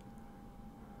there.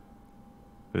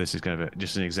 But this is kind of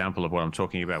just an example of what I'm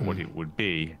talking about, what it would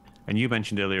be. And you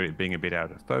mentioned earlier it being a bit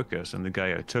out of focus, and the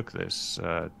guy who took this,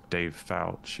 Dave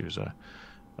Fouch, he was a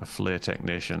FLIR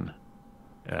technician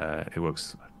who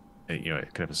works,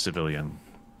 kind of a civilian,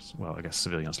 well, I guess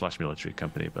civilian/military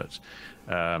company, but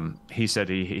he said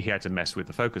he had to mess with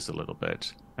the focus a little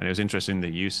bit. And it was interesting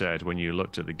that you said when you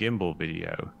looked at the gimbal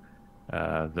video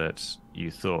that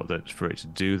you thought that for it to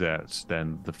do that,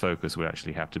 then the focus would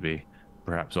actually have to be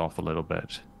perhaps off a little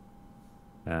bit.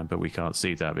 But we can't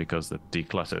see that because they've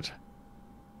decluttered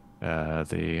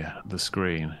the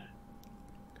screen.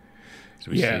 So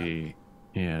we see,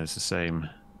 it's the same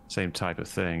type of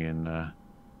thing in.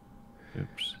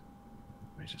 Oops,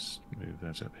 let me just move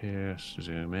that up here.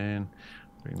 Zoom in,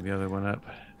 bring the other one up.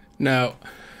 Now,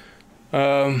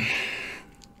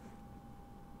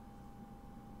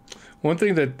 one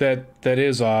thing that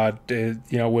is odd,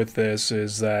 with this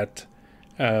is that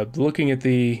looking at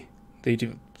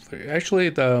actually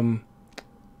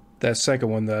that second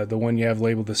one, the one you have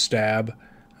labeled the stab,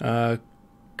 can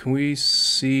we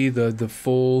see the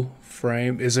full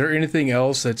frame? Is there anything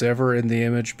else that's ever in the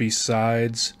image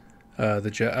besides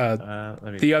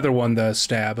the other one, the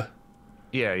stab?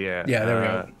 Yeah. There we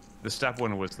go. The stab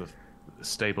one was the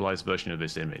stabilized version of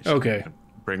this image. Okay.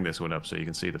 Bring this one up so you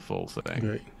can see the full thing.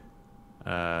 Great.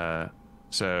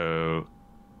 So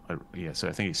I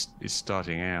think it's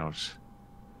starting out.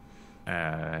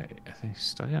 I think it's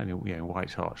starting out in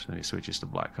white hot, and then it switches to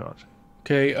black hot.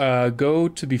 Okay, go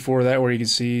to before that where you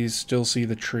can still see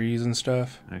the trees and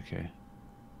stuff. Okay.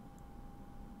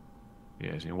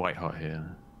 Yeah, it's in white hot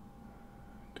here.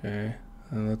 Okay,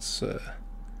 and let's.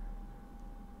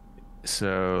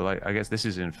 So, like, I guess this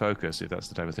is in focus if that's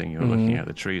the type of thing you're looking at.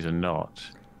 The trees are not.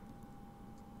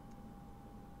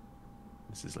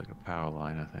 This is like a power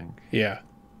line, I think. Yeah.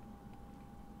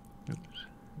 Oops.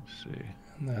 Let's see.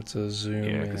 And that's a zoom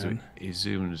in. Yeah, because he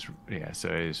zooms. Yeah, so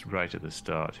it's right at the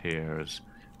start here. There's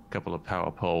a couple of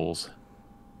power poles,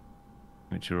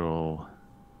 which are all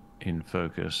in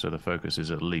focus. So the focus is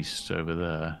at least over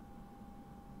there.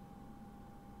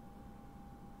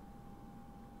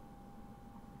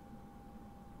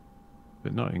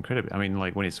 But not incredibly. I mean,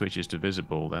 like when it switches to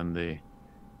visible, then the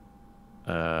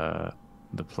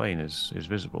plane is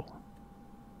visible.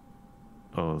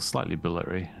 Oh, slightly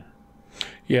blurry.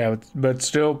 Yeah, but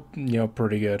still,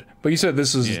 pretty good. But you said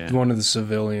this is one of the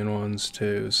civilian ones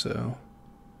too, so.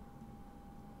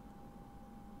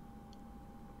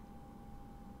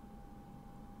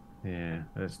 Yeah,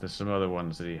 there's some other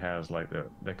ones that he has, like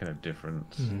they're kind of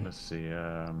different. Let's see.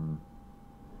 All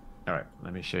right,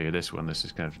 let me show you this one. This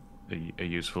is kind of a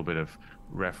useful bit of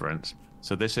reference.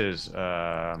 So this is, this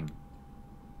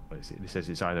says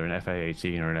it's either an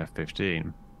FA-18 or an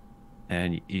F-15,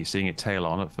 and you're seeing it tail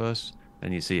on at first,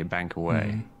 then you see it bank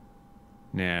away.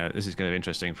 Now, this is kind of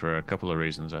interesting for a couple of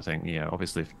reasons, I think.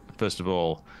 Obviously, first of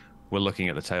all, we're looking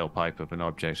at the tailpipe of an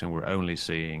object, and we're only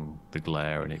seeing the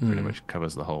glare, and it pretty much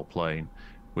covers the whole plane,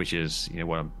 which is,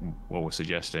 what we're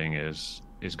suggesting is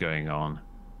going on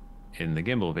in the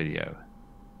gimbal video.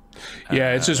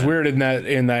 Yeah, it's just weird in that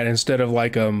instead of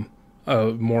like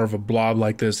more of a blob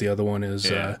like this, the other one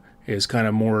is is kind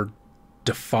of more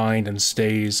defined and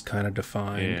stays kind of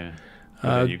defined. Yeah.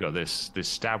 And then you've got this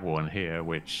stab one here,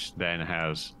 which then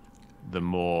has the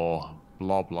more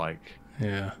blob-like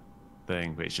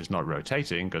thing, but it's just not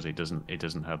rotating because it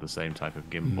doesn't have the same type of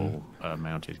gimbal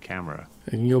mounted camera.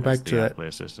 And you go back to that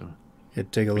ATFLIR system. Yeah,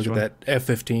 take a look at that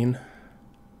F-15.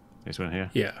 This one here.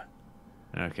 Yeah.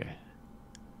 Okay.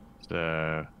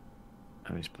 So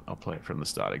I'll play it from the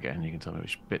start again. You can tell me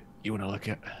which bit you want to look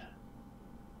at.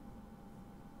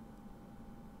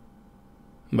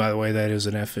 By the way, that is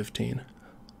an F-15.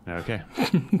 Okay.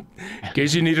 In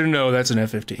case you need to know, that's an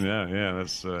F-15. Yeah,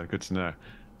 that's good to know.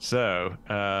 So,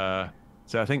 I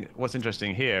think what's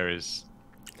interesting here is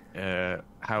how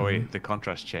the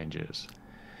contrast changes.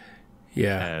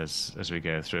 Yeah. As we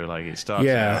go through, like it starts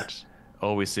out,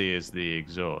 all we see is the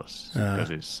exhaust because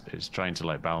it's trying to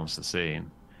like balance the scene,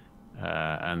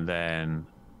 and then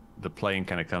the plane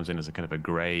kind of comes in as a kind of a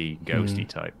grey, ghosty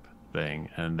type thing,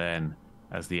 and then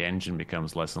as the engine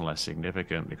becomes less and less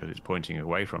significant because it's pointing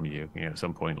away from you, at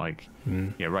some point, like,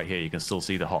 right here, you can still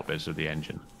see the hot bits of the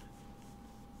engine.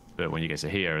 But when you get to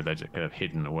here, they're just kind of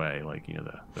hidden away, like,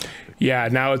 yeah,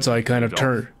 now it's like kind of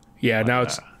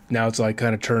now it's like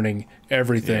kind of turning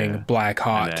everything black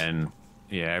hot. And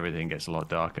then, everything gets a lot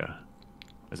darker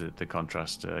as the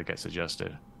contrast gets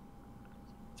adjusted.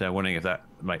 So I'm wondering if that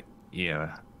might,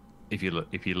 if you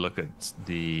look at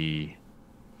the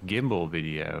gimbal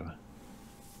video,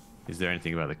 is there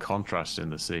anything about the contrast in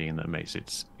the scene that makes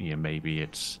it, maybe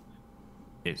it's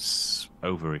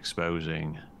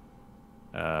overexposing?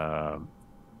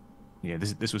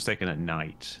 This was taken at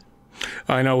night.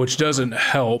 I know, which doesn't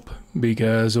help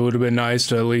because it would have been nice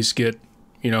to at least get,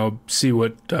 see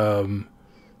what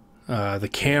the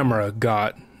camera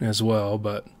got as well.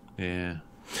 But yeah.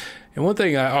 And one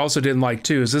thing I also didn't like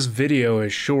too is this video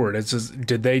is short.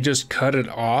 Did they just cut it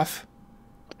off?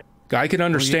 I can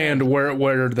understand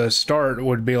where the start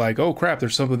would be like, oh crap,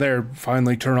 there's something there,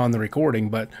 finally turn on the recording,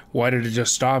 but why did it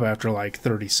just stop after like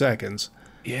 30 seconds?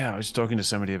 Yeah, I was talking to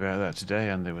somebody about that today,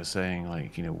 and they were saying,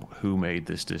 like, who made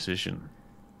this decision?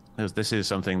 Because this is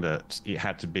something that it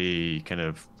had to be kind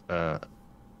of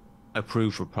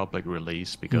approved for public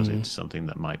release because it's something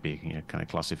that might be kind of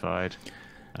classified,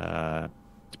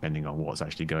 depending on what's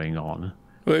actually going on.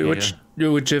 Which,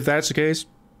 if that's the case,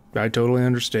 I totally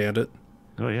understand it.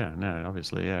 Oh yeah, no,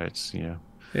 obviously, yeah, it's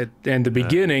And the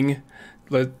beginning,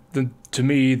 to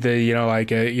me,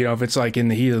 if it's like in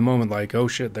the heat of the moment, like, oh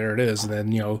shit, there it is, and then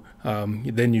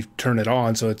then you turn it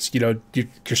on, so it's you're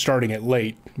starting it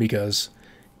late because.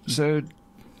 So,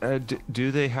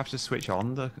 do they have to switch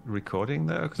on the recording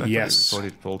though? Because I thought it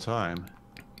recorded full time.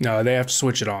 No, they have to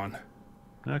switch it on.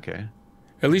 Okay.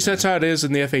 At least that's how it is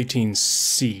in the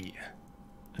F-18C,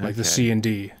 like the C and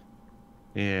D.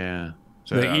 Yeah.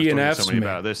 So the I was E and talking to F. somebody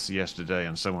about this yesterday,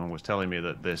 and someone was telling me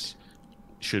that this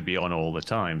should be on all the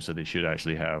time, so they should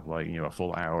actually have like a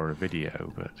full hour of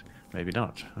video, but maybe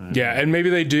not. Yeah, and maybe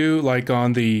they do like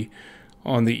on the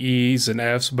E's and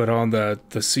F's, but on the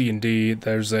C and D,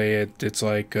 there's it's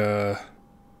like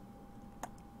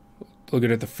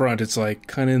looking at the front, it's like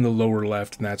kind of in the lower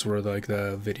left, and that's where like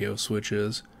the video switch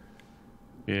is.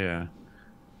 Yeah.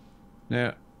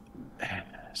 Now,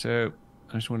 so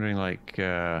I was wondering, like,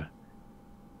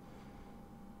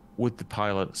 would the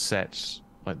pilot set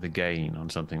like the gain on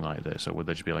something like this, or would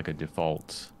there just be like a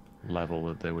default level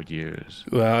that they would use?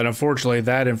 Well, and unfortunately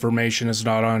that information is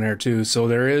not on here too, so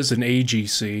there is an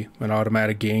AGC, an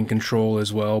automatic gain control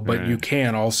as well, but you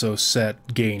can also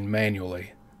set gain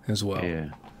manually as well.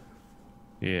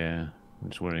 Yeah, I'm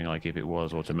just wondering, like, if it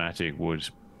was automatic,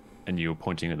 and you were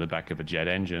pointing at the back of a jet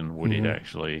engine, would it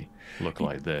actually look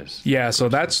like this? Yeah, so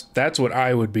that's what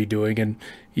I would be doing. And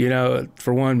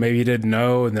for one, maybe you didn't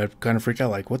know, and they're kind of freaked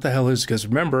out, like, what the hell is? Because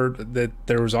remember that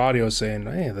there was audio saying,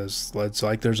 hey, it's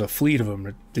like there's a fleet of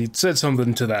them. It said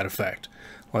something to that effect,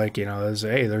 like,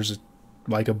 there's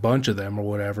like a bunch of them or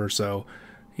whatever. So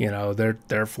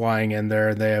they're flying in there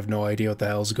and they have no idea what the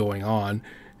hell's going on,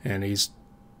 and he's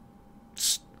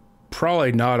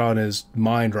probably not on his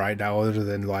mind right now other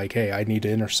than like, hey, I need to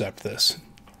intercept this.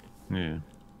 Yeah.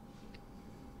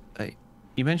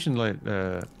 You mentioned like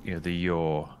the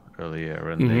yaw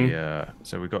earlier, and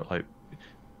so we've got like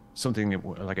something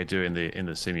like I do in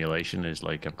the simulation is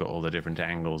like I've got all the different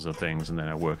angles of things, and then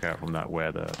I work out from that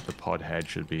where the pod head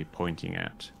should be pointing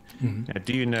at. Now,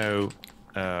 do you know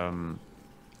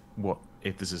what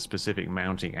if there's a specific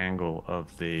mounting angle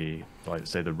of the, like,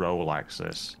 say, the roll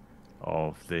axis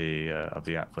of the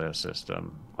ATFLIR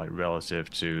system, like relative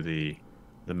to the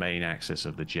main axis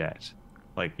of the jet?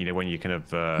 Like, when you kind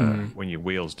of when your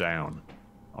wheels down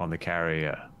on the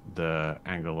carrier, the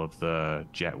angle of the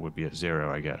jet would be at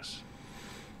 0, I guess.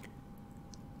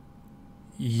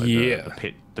 Like Yeah.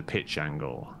 the pitch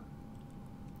angle.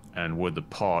 And would the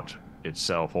pod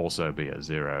itself also be at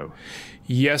 0?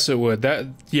 Yes, it would.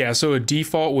 Yeah, so a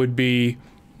default would be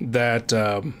that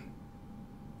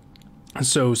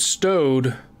so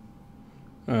stowed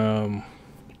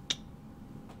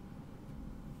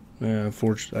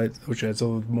unfortunately, I wish I had a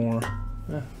little more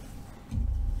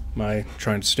my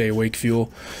trying to stay awake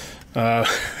fuel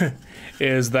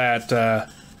is that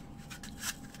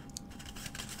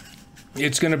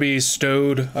it's going to be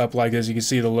stowed up like this. You can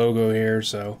see the logo here,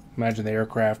 so imagine the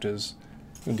aircraft is,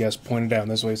 I guess, pointed down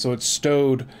this way. So it's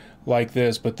stowed like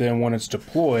this, but then when it's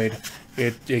deployed,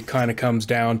 it kind of comes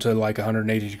down to like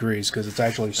 180 degrees because it's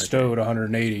actually stowed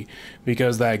 180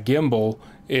 because that gimbal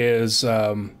is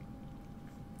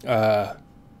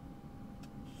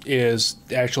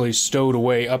actually stowed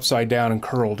away upside down and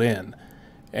curled in,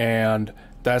 and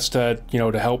that's to, you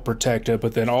know, to help protect it.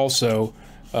 But then also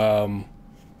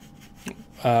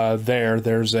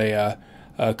there's a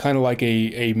kind of like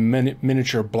a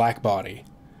miniature black body,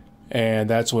 and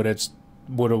that's what it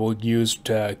will use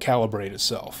to calibrate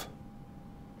itself.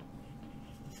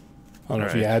 I don't know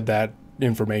if you had that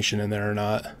information in there or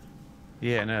not.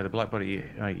 Yeah, no, the black body.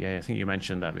 Yeah, I think you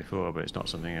mentioned that before, but it's not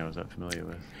something I was that familiar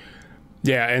with.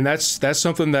 Yeah, and that's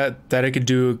something that it could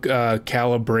do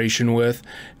calibration with.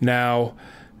 Now,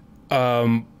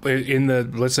 in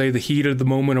the, let's say, the heat of the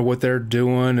moment of what they're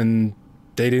doing, and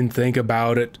they didn't think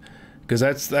about it, because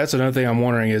that's another thing I'm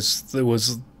wondering is,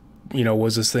 was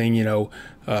this thing,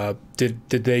 did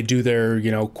they do their,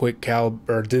 quick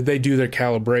or did they do their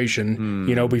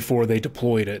calibration, before they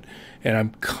deployed it? And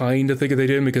I'm kind of thinking they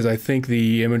didn't, because I think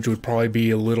the image would probably be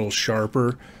a little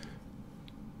sharper.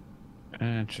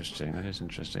 Interesting. That is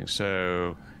interesting.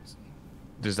 So,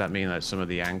 does that mean that some of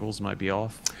the angles might be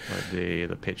off, like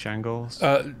the pitch angles?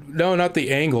 No, not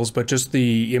the angles, but just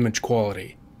the image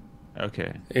quality.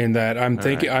 Okay. In that, I'm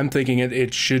thinking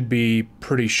it should be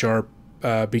pretty sharp,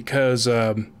 because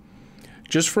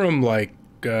just from like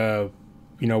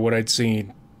what I'd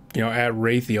seen, at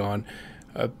Raytheon,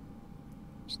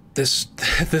 this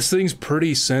thing's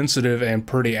pretty sensitive and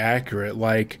pretty accurate.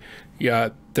 Like,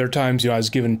 yeah, there are times I was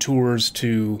giving tours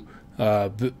to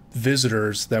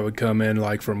visitors that would come in,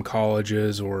 like from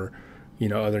colleges or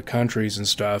other countries and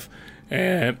stuff,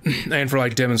 and for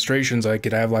like demonstrations, I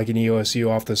could have like an EOSU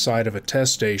off the side of a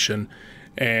test station,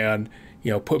 and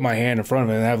put my hand in front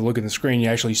of it and have a look at the screen. You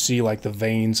actually see like the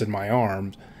veins in my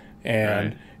arms,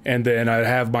 and then I'd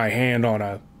have my hand on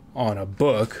a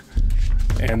book,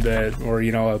 and then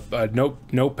a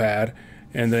notepad,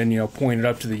 and then point it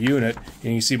up to the unit,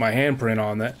 and you see my handprint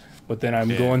on that. But then I'm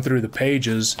going through the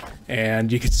pages,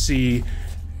 and you can see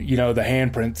the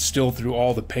handprint still through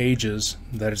all the pages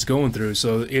that it's going through.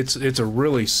 So it's a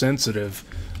really sensitive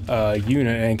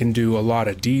unit and can do a lot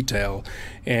of detail.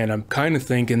 And I'm kind of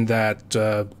thinking that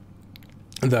the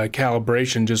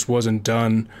calibration just wasn't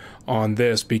done on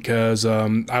this, because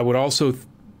I would also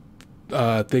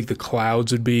think the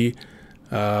clouds would be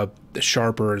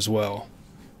sharper as well.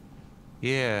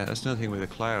 Yeah, that's another thing with the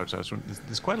clouds.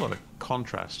 There's quite a lot of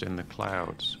contrast in the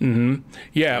clouds. Mm-hmm.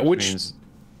 Yeah, which means...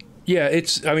 yeah,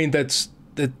 I mean that's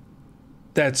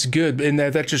good, and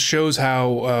that just shows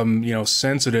how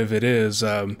sensitive it is.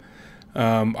 I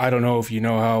don't know if you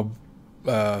know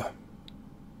how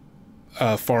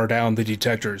far down the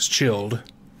detector is chilled.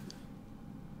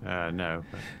 No.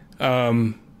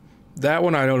 That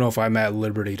one I don't know if I'm at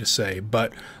liberty to say,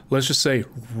 but let's just say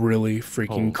really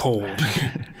freaking cold.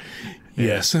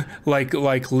 Yes, like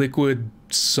liquid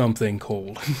something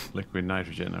cold. Liquid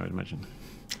nitrogen, I would imagine.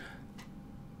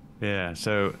 Yeah,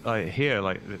 so here,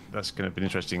 that's kind of an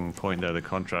interesting point there. The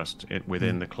contrast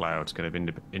within the clouds kind of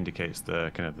indicates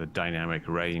the kind of the dynamic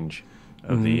range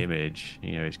of the image.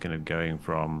 It's kind of going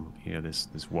from this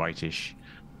whitish,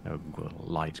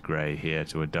 light gray here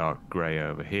to a dark gray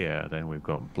over here. Then we've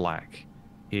got black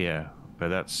here, but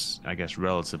that's, I guess,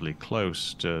 relatively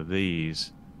close to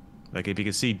these. Like, if you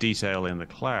can see detail in the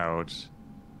clouds,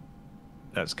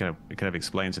 it kind of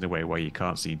explains in a way why you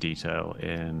can't see detail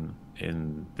in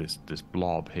this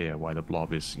blob here. Why the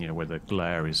blob is, where the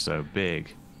glare is so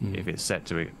big. If it's set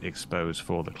to expose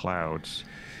for the clouds,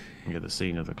 the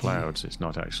scene of the clouds, it's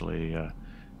not actually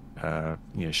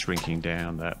shrinking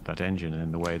down that engine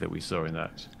in the way that we saw in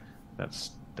that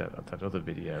other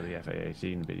video, the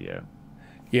FA-18 video.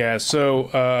 Yeah.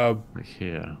 So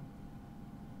here.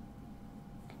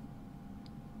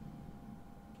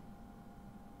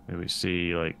 We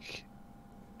see, like,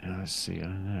 let's see, I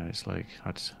don't know, it's like,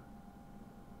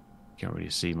 can't really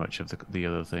see much of the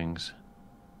other things.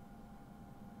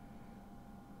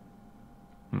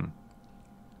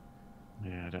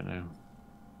 Yeah, I don't know.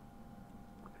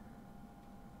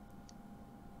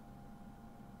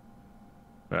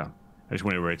 Well, I just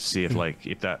wanted to see if, like,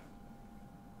 if that,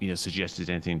 you know, suggested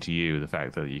anything to you, the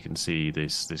fact that you can see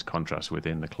this contrast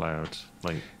within the clouds.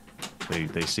 Like,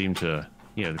 they seem to,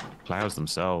 you know, the clouds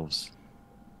themselves.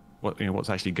 What's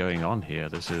actually going on here?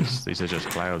 These are just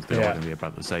clouds. They're all going to be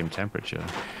about the same temperature.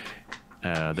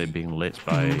 They're being lit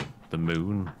by the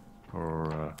moon,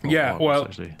 or well,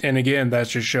 and again, that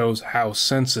just shows how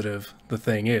sensitive the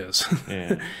thing is.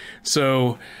 Yeah.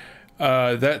 So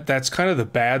that's kind of the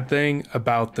bad thing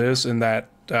about this, in that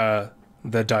the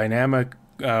dynamic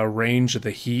range of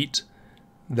the heat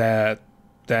that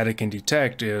it can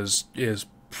detect is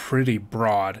pretty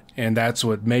broad, and that's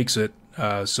what makes it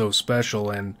so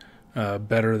special and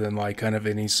better than like kind of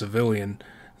any civilian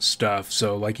stuff.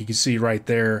 So like you can see right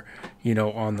there, you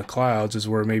know, on the clouds is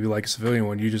where maybe like a civilian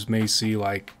one, you just may see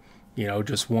like, you know,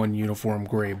 just one uniform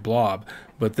gray blob.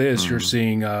 But this, you're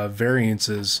seeing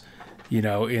variances, you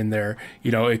know, in there.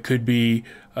 You know, it could be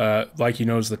like, you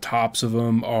notice the tops of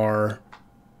them are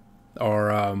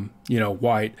you know,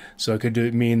 white. So it could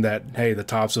mean that, hey, the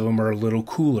tops of them are a little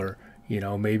cooler, you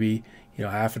know, maybe, you know,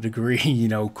 half a degree, you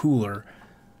know, cooler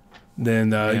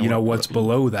than you know, what's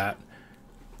below that.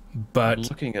 But I'm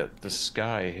looking at the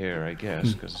sky here, I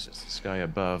guess, because it's the sky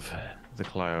above the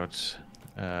clouds.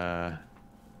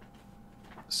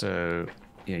 So,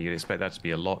 yeah, you'd expect that to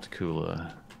be a lot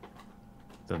cooler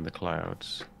than the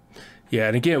clouds. Yeah,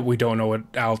 and again, we don't know what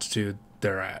altitude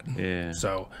they're at. Yeah.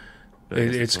 So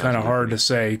it's kind of hard to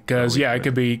say, because yeah, it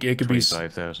could be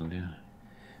 25,000. Yeah.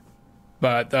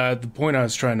 But the point I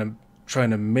was trying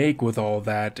to make with all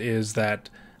that is that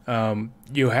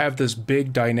you have this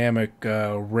big dynamic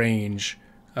range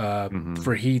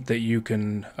for heat that you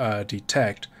can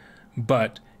detect,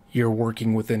 but you're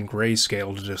working within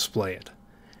grayscale to display it.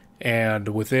 And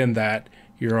within that,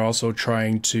 you're also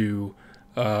trying to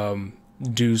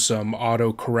do some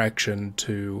auto correction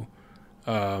to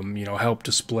you know, help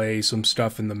display some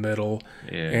stuff in the middle.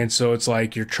 Yeah. And so it's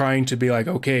like you're trying to be like,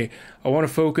 okay, I want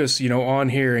to focus, you know, on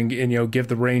here and you know, give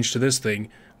the range to this thing,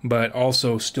 but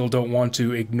also still don't want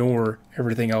to ignore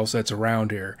everything else that's around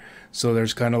here. So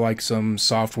there's kind of like some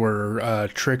software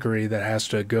trickery that has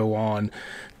to go on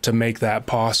to make that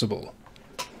possible.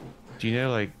 Do you know,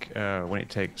 like, when it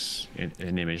takes an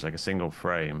image, like a single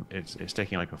frame, it's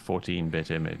taking like a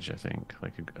 14-bit image, I think,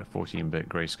 like a 14-bit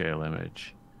grayscale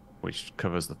image, which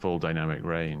covers the full dynamic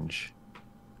range.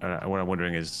 What I'm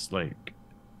wondering is, like,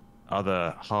 are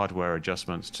there hardware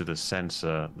adjustments to the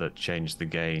sensor that change the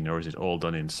gain, or is it all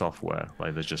done in software?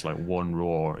 Like, there's just like one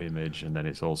raw image and then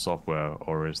it's all software,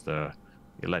 or is there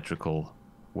electrical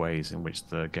ways in which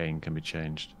the gain can be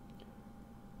changed?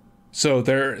 So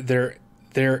there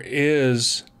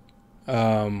is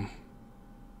I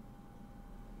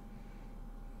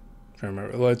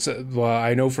remember. Well,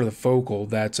 I know for the focal,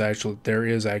 there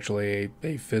is actually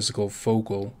a physical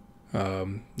focal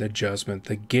adjustment.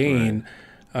 The gain,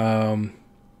 I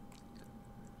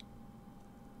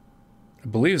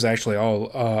believe, is actually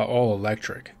all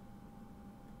electric.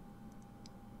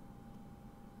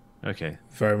 Okay.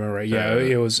 If I remember right, yeah,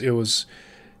 it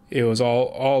was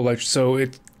all electric. So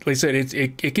like I said,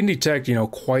 it can detect, you know,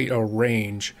 quite a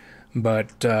range,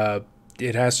 but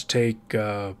it has to take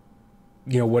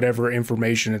you know, whatever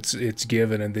information it's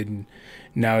given, and then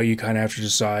now you kind of have to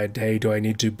decide, hey, do I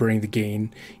need to bring the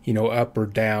gain, you know, up or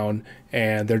down?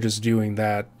 And they're just doing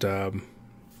that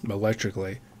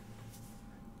electrically.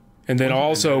 And then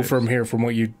also from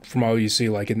all you see,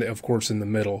 like of course in the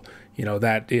middle, you know,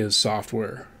 that is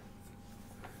software.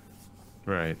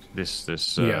 Right. This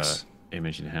Yes.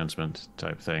 Image enhancement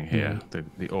type thing here,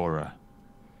 the aura.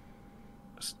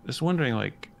 Just wondering,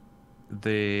 like,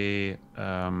 the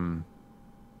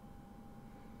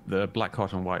black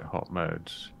hot and white hot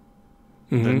modes,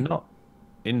 they're not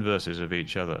inverses of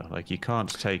each other. Like, you can't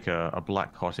take a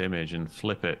black hot image and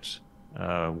flip it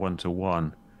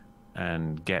 1-to-1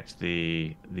 and get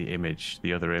the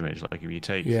other image. Like, if you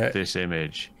take this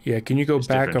image, can you go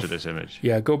back to this image?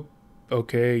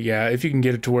 Okay, if you can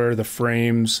get it to where the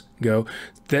frames go,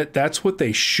 that's what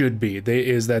they should be.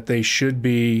 They should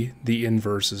be the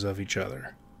inverses of each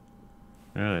other.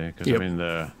 Really? Because I mean,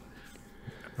 they're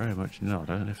very much not.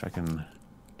 I don't know if I can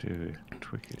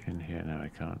tweak it in here. No, I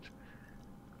can't.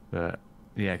 But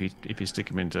yeah, if you stick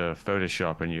them into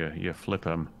Photoshop and you flip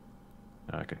them,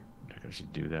 I can actually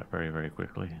do that very, very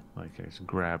quickly. Like, I just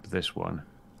grab this one.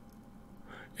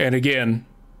 And again,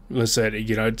 let's say,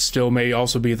 you know, it still may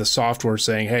also be the software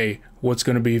saying, hey, what's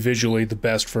going to be visually the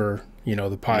best for, you know,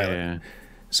 the pilot. Yeah.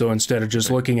 So instead of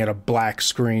just looking at a black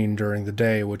screen during the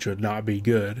day, which would not be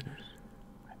good.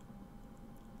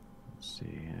 Let's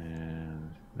see,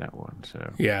 and that one.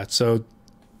 So yeah, so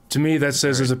to me that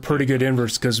says is a pretty good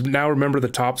inverse, because now remember the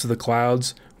tops of the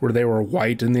clouds where they were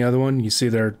white in the other one. You see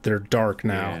they're dark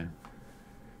now.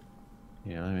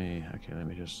 Yeah. Let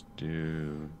me just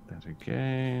do that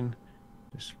again.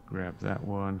 Just grab that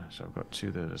one. So I've got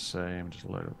two that are the same. Just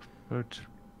load up,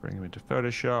 bring them into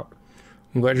Photoshop.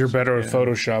 I'm glad you're better at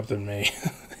Photoshop than me.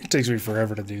 It takes me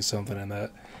forever to do something in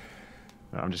that.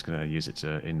 I'm just going to use it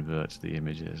to invert the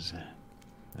images.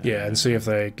 Yeah, and see if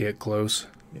they get close.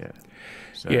 Yeah.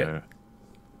 So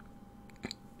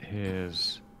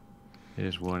here's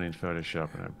one in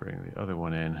Photoshop, and I bring the other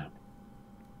one in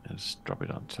and just drop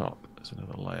it on top as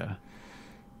another layer.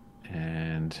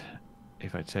 And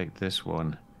if I take this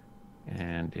one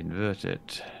and invert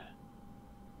it,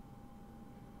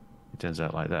 it turns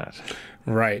out like that.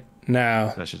 Right.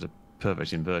 Now that's just a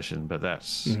perfect inversion, but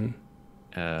that's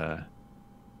so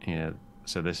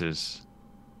this is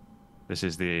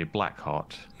the black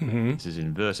hot. This is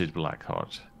inverted black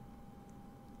hot,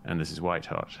 and this is white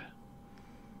hot.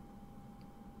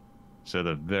 So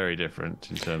they're very different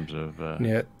in terms of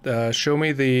show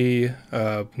me the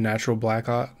natural black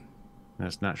hot.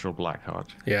 That's natural black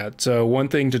hot. Yeah, so one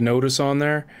thing to notice on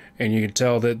there, and you can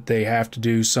tell that they have to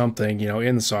do something,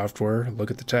 in the software.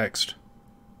 Look at the text.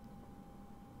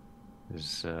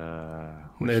 Is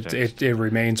it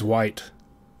remains white.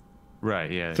 Right.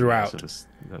 Yeah. Throughout. Yeah, so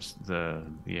that's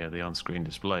the on-screen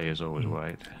display is always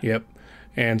white. Yep.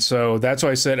 And so that's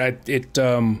why I said it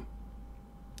kind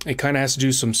of has to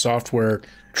do some software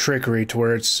trickery to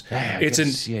where it's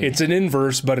an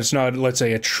inverse, but it's not, let's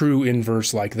say, a true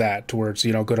inverse like that, to where it's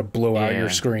going to blow out your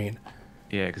screen.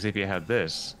 Yeah, because if you had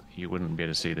this, you wouldn't be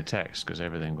able to see the text because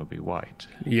everything would be white.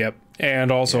 Yep,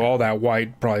 and also all that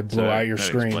white probably blow out your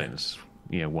screen. Explains,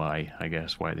 why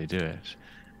they do it.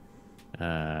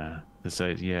 So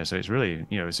it's really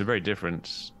it's a very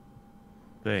different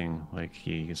thing. Like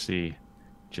you can see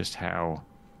just how.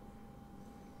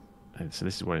 So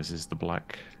this is what is the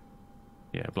black.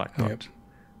 Yeah, black hot. Yep.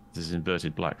 This is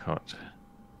inverted black hot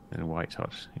and white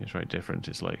hot. It's very different.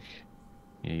 It's like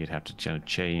you'd have to kind of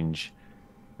change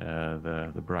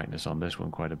the brightness on this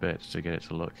one quite a bit to get it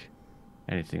to look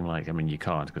anything like. I mean, you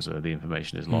can't because the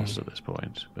information is lost at this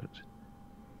point. But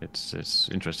it's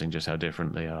interesting just how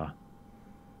different they are.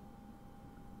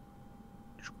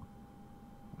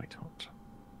 White hot.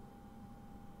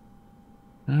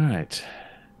 All right.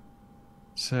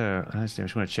 So I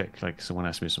just want to check. Like someone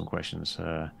asked me some questions.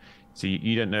 So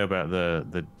you don't know about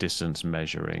the distance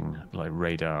measuring, like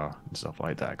radar and stuff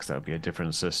like that, because that would be a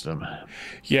different system.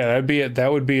 Yeah,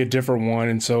 that would be a different one.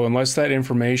 And so unless that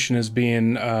information is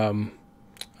being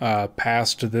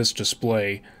passed to this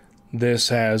display, this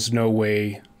has no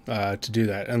way to do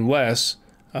that unless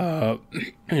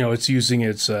it's using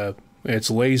its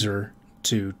laser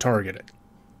to target it.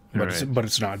 But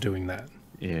it's not doing that.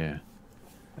 Yeah.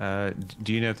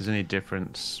 Do you know if there's any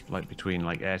difference, like between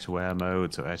like air-to-air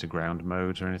modes or air-to-ground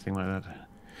modes or anything like that?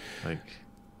 Like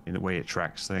in the way it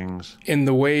tracks things? In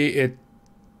the way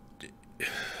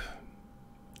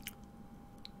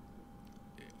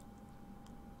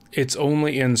it's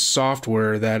only in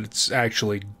software that it's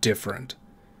actually different.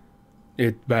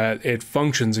 But it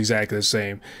functions exactly the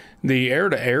same. The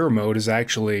air-to-air mode is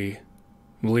actually,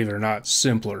 believe it or not,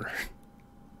 simpler.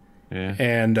 Yeah.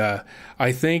 And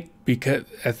I think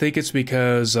it's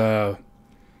because in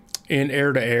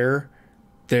air-to-air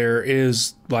there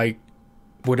is like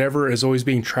whatever is always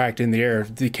being tracked in the air.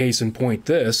 The case in point,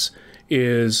 this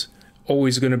is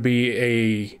always going to be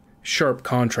a sharp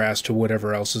contrast to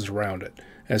whatever else is around it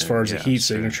as far as the heat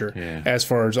signature. Yeah. As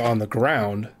far as on the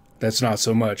ground, that's not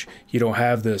so much. You don't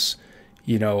have this,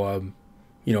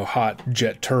 hot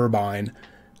jet turbine,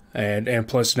 and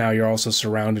plus now you're also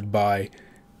surrounded by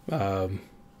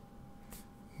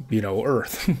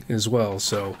Earth as well,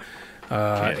 so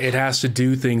it has to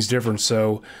do things different.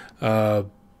 So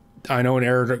I know in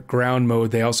air to ground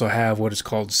mode they also have what is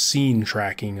called scene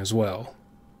tracking as well.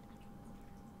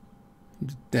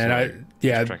 And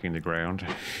tracking the ground.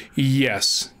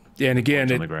 Yes, and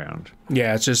again, on the ground.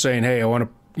 Yeah, it's just saying, hey, I want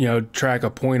to track a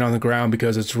point on the ground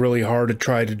because it's really hard to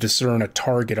try to discern a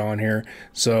target on here.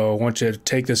 So I want you to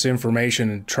take this information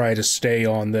and try to stay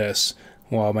on this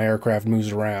while my aircraft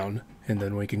moves around, and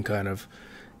then we can kind of,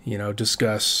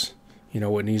 discuss,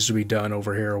 what needs to be done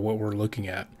over here or what we're looking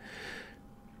at.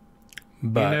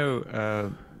 But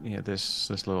this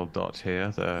little dot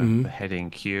here, the heading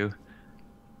Q.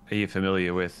 Are you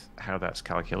familiar with how that's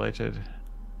calculated?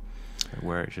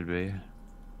 Where it should be?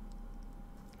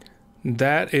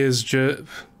 That is just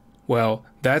Well,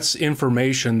 that's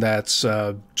information that's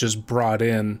just brought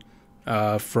in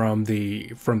from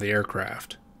the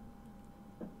aircraft.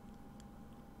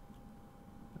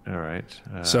 All right.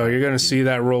 So you're going to see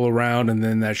that roll around, and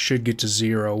then that should get to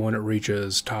 0 when it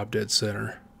reaches top dead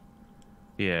center.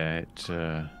 Yeah,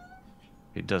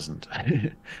 it doesn't.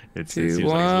 It See, seems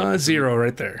like it's 0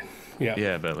 right there. Yeah.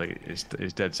 Yeah, but like it's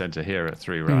dead center here at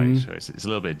 3 right, so it's a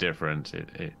little bit different.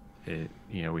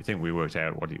 You know, we think we worked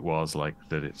out what it was like,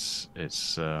 that it's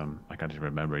I can't even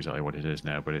remember exactly what it is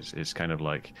now, but it's kind of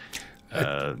like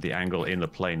the angle in the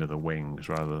plane of the wings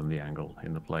rather than the angle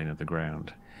in the plane of the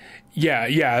ground.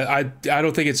 Yeah. I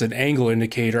don't think it's an angle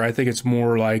indicator. I think it's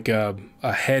more like a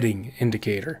heading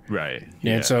indicator. Right. And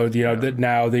Yeah. so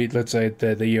now let's say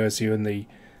the USU and the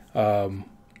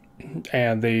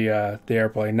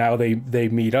airplane, now they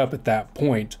meet up at that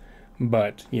point.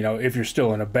 But you know, if you're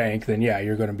still in a bank, then yeah,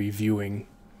 you're going to be viewing,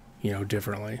 you know,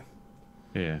 differently.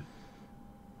 Yeah.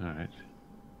 All right.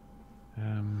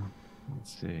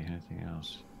 Let's see. Anything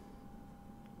else?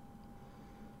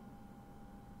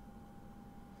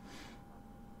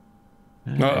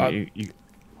 You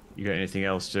got anything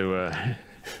else to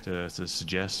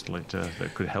suggest, like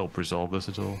that could help resolve this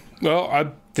at all?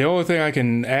 Well, the only thing I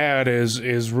can add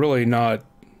is really not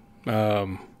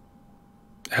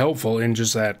helpful in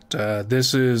just that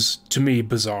this is, to me,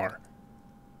 bizarre.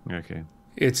 Okay.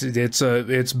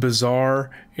 It's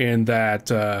bizarre in that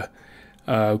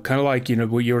kind of like, you know,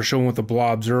 what you were showing with the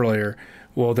blobs earlier.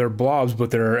 Well, they're blobs,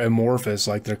 but they're amorphous,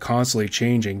 like they're constantly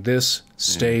changing. This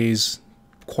stays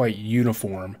quite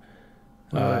uniform.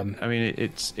 I mean,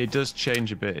 it does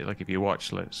change a bit. Like if you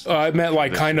watch, I meant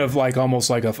like kind of like almost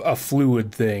like a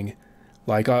fluid thing,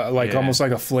 like almost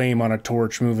like a flame on a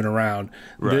torch moving around.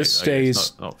 Right. This stays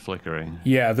it's not flickering.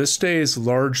 Yeah, this stays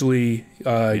largely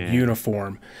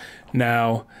uniform.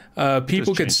 Now,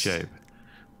 people could shape.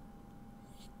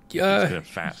 It's kind of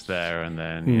fat there, and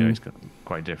then you know it's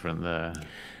quite different there.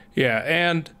 Yeah,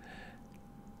 and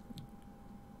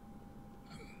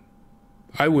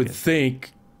I would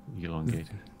think,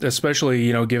 elongated, especially,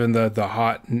 you know, given the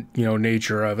hot, you know,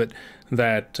 nature of it,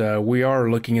 that we are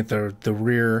looking at the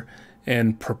rear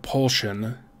end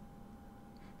propulsion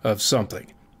of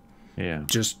something. Yeah.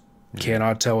 Just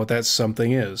cannot tell what that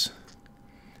something is.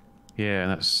 Yeah,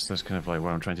 and that's kind of like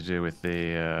what I'm trying to do with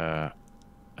the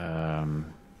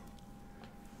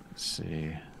let's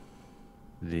see,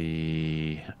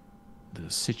 the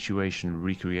situation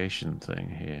recreation thing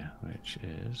here, which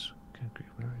is,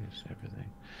 where is everything?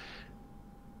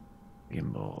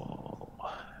 Gimbal.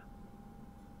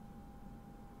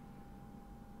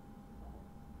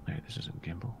 Wait, this isn't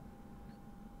gimbal.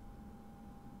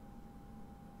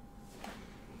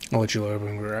 I'll let you load up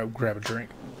and grab a drink.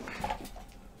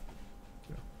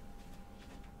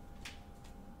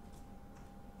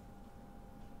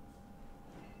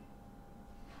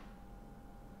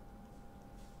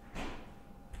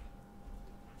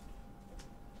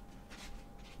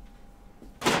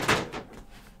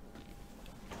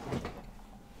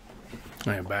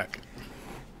 I am back.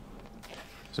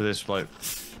 So this, like,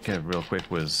 kind of real quick,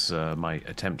 was my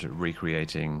attempt at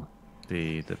recreating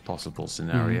the possible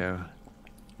scenario.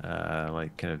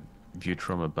 Like, kind of viewed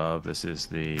from above. This is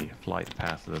the flight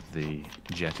path of the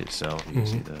jet itself. You can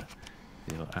see the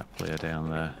little ATFLIR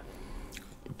down there.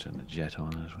 I'll turn the jet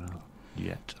on as well.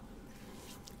 Jet.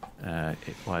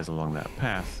 It flies along that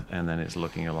path, and then it's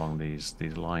looking along these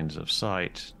lines of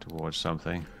sight towards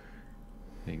something.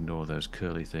 Ignore those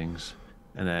curly things.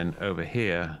 And then over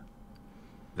here,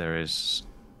 there is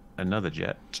another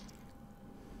jet.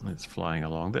 It's flying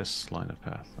along this line of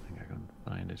path. I think I can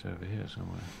find it over here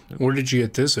somewhere. Where did you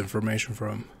get this information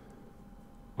from?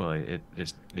 Well,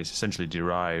 it's essentially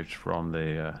derived from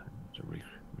the to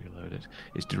reload it.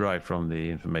 It's derived from the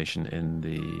information in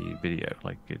the video.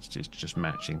 Like it's just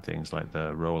matching things like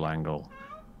the roll angle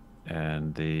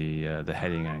and the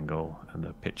heading angle and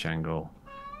the pitch angle.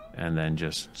 And then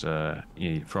just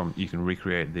you can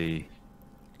recreate the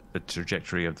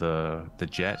trajectory of the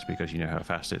jet, because you know how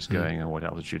fast it's going and what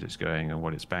altitude it's going and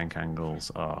what its bank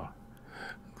angles are.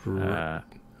 I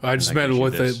just meant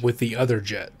with the other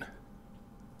jet.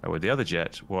 With the other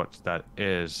jet, what that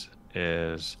is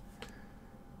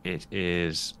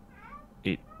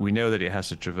we know that it has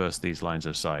to traverse these lines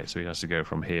of sight, so it has to go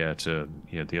from here to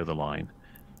the other line,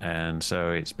 and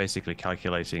so it's basically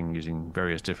calculating using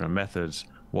various different methods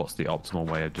what's the optimal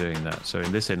way of doing that. So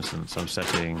in this instance, I'm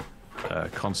setting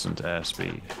constant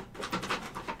airspeed.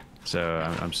 So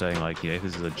I'm saying, like, if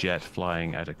this is a jet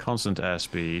flying at a constant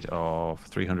airspeed of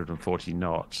 340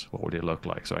 knots, what would it look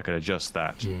like? So I could adjust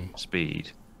that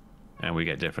speed, and we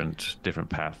get different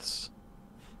paths.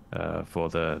 for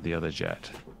the other jet,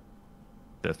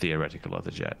 the theoretical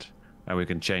other jet. And we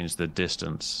can change the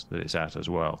distance that it's at as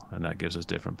well, and that gives us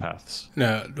different paths.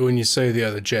 Now, when you say the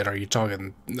other jet, are you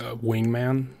talking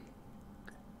wingman?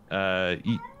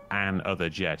 An other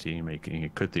jet,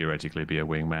 it could theoretically be a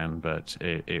wingman, but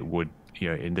it would,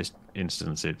 in this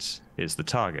instance, it's the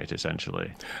target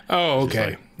essentially. Oh,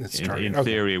 okay. In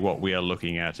theory, what we are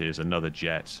looking at is another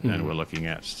jet, and we're looking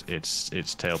at its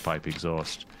tailpipe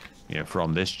exhaust,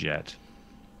 from this jet,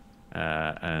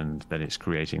 and then it's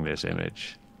creating this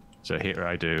image. So here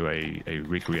I do a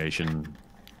recreation,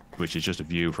 which is just a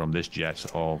view from this jet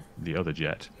of the other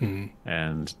jet,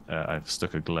 and I've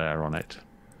stuck a glare on it,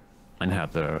 and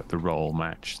had the roll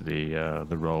match the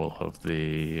roll of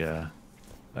the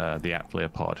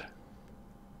ATFLIR pod.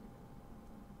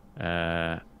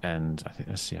 And I think,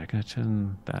 let's see, I'm going to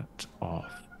turn that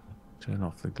off. Turn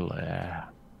off the glare.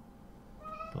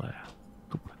 So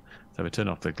if I turn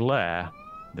off the glare,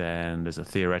 then there's a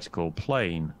theoretical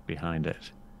plane behind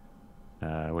it.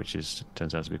 Which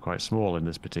turns out to be quite small in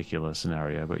this particular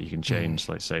scenario, but you can change,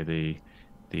 let's say, the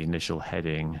initial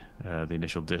heading, the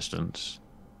initial distance.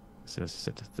 So it's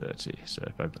set to 30. So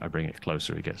if I bring it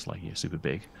closer, it gets like super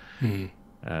big.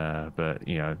 But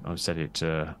I've set it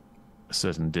to a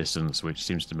certain distance, which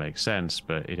seems to make sense,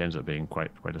 but it ends up being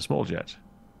quite a small jet.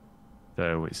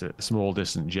 So it's a small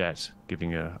distant jet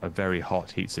giving a very hot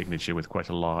heat signature with quite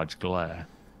a large glare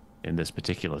in this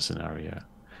particular scenario.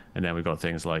 And then we've got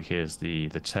things like, here's the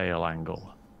tail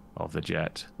angle of the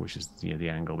jet, which is the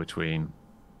angle between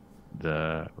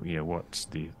the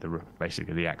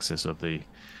basically the axis of the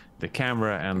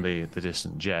camera and the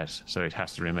distant jet. So it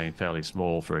has to remain fairly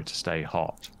small for it to stay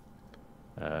hot.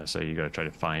 So you got to try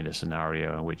to find a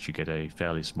scenario in which you get a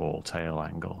fairly small tail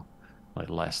angle, like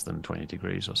less than 20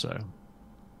 degrees or so.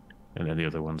 And then the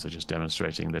other ones are just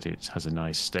demonstrating that it has a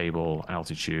nice stable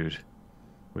altitude,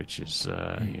 which is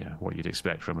what you'd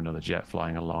expect from another jet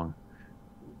flying along.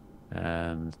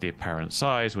 And the apparent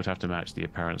size would have to match the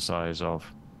apparent size of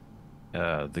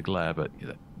the glare, but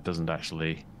it doesn't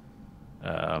actually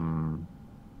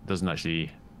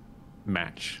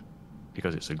match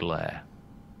because it's a glare.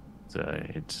 So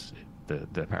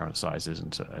the apparent size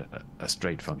isn't a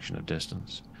straight function of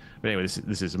distance. But anyway,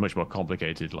 this is a much more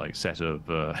complicated set of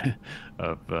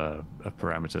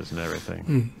parameters and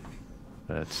everything.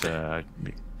 But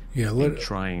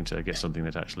trying to get something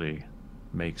that actually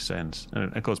makes sense.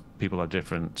 And of course, people have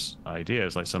different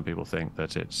ideas. Like some people think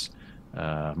that it's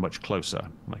much closer,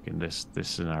 like in this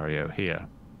scenario here.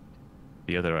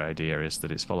 The other idea is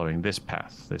that it's following this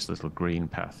path, this little green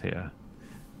path here,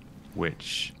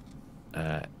 which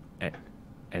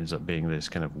ends up being this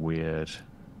kind of weird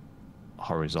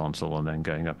horizontal and then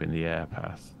going up in the air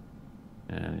path.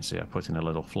 And you see I put in a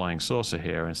little flying saucer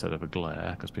here instead of a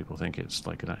glare, because people think it's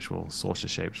like an actual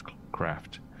saucer-shaped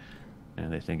craft,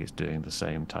 and they think it's doing the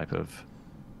same type of,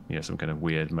 some kind of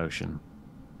weird motion.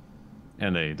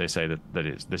 And they say that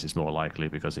this is more likely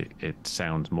because it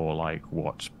sounds more like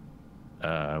what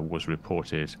was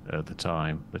reported at the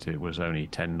time, that it was only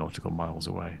 10 nautical miles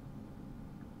away.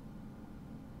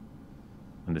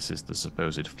 And this is the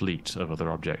supposed fleet of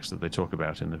other objects that they talk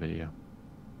about in the video.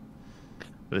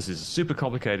 But this is super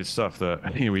complicated stuff that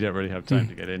we don't really have time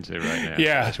to get into right now.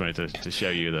 Yeah, I just wanted to show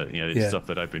you that it's stuff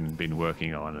that I've been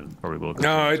working on and probably will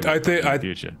continue in the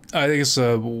future. I think it's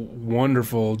a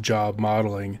wonderful job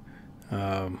modeling.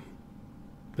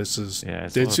 This is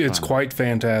it's quite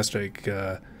fantastic.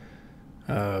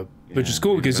 Which is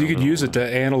cool because you could use it to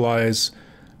analyze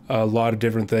a lot of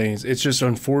different things. It's just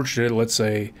unfortunate, let's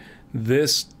say,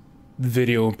 this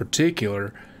video in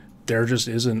particular, there just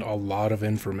isn't a lot of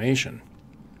information.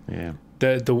 Yeah.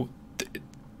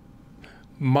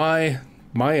 My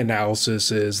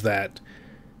analysis is that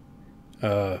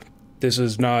this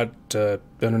is not an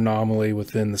anomaly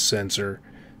within the sensor,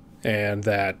 and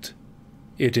that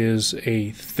it is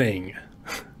a thing.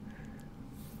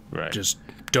 Right. Just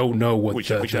don't know what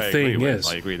the thing is.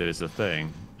 I agree that it's a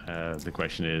thing. The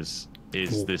question is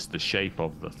this the shape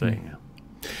of the thing?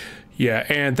 Yeah,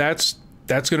 and that's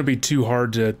going to be too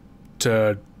hard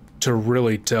to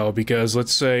really tell, because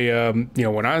let's say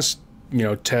when I was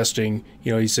testing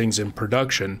these things in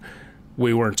production,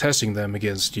 we weren't testing them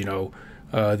against the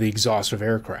exhaust of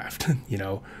aircraft.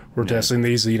 We're testing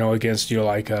these against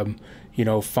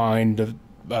find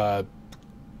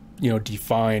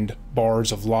defined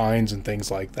bars of lines and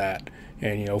things like that,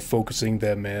 and focusing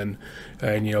them in,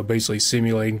 and basically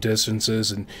simulating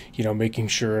distances, and making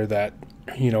sure that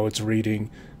it's reading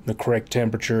the correct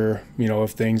temperature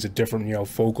of things at different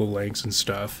focal lengths and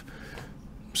stuff.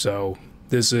 So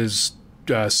this is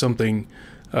something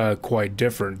quite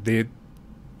different.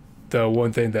 the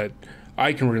one thing that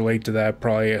I can relate to that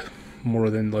probably more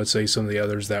than, let's say, some of the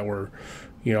others that were,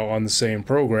 on the same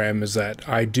program, is that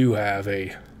I do have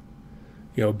a,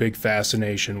 big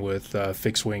fascination with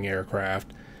fixed-wing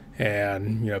aircraft,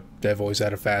 and, I've always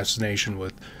had a fascination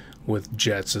with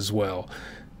jets as well.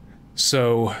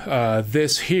 So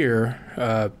this here,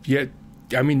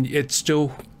 it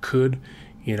still could,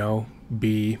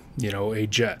 be, a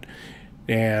jet.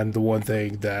 And the one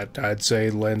thing that I'd say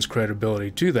lends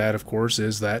credibility to that, of course,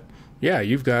 is that, yeah,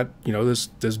 you've got, this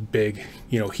big,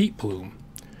 heat plume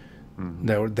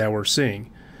that we're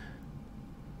seeing.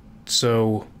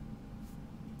 So...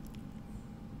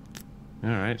 All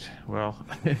right. Well,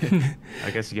 I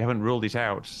guess you haven't ruled it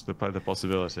out, the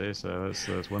possibility. So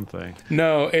that's one thing.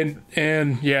 No,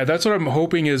 and yeah, that's what I'm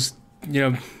hoping is,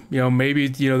 maybe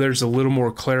there's a little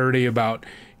more clarity about,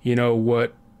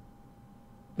 what,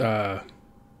 not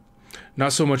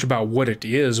so much about what it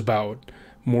is, about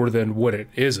more than what it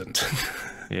isn't.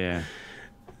 Yeah.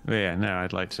 Well, yeah. No,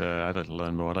 I'd like to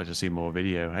learn more. I'd like to see more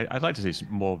video. I'd like to see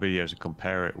more videos to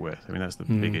compare it with. I mean, that's the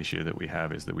big issue that we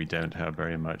have, is that we don't have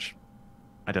very much.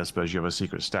 I don't suppose you have a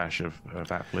secret stash of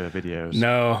ATFLIR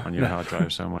videos on your hard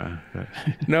drive somewhere. But.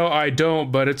 No, I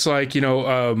don't, but it's like,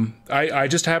 I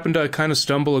just happened to kind of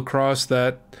stumble across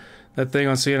that thing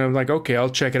on CNN. I'm like, okay,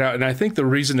 I'll check it out. And I think the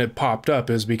reason it popped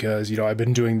up is because, I've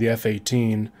been doing the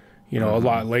F-18, a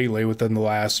lot lately within the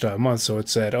last month. So it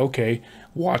said, okay,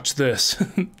 watch this.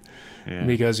 Yeah.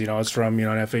 Because, it's from,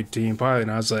 an F-18 pilot.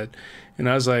 And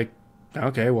I was like,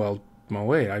 okay, well,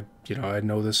 wait, I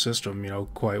know this system,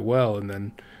 quite well. And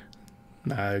then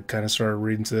I kind of started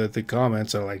reading the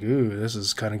comments. I'm like, ooh, this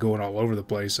is kind of going all over the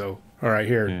place. So, all right,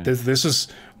 here, this is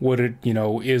what it,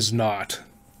 is not.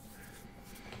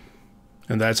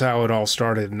 And that's how it all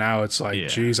started. And now it's like,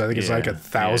 geez, I think it's like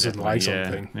 1,000 likes on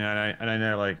thing. Yeah, and I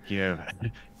know, like,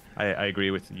 I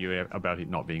agree with you about it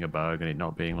not being a bug and it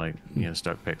not being like,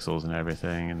 stuck pixels and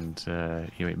everything. And,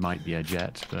 it might be a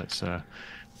jet, but...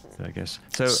 I guess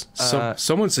so.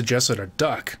 Someone suggested a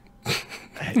duck.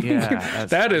 Yeah,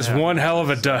 that is one hell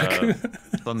of a duck.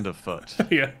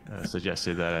 Thunderfoot. Yeah,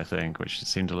 suggested that, I think, which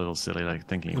seemed a little silly, like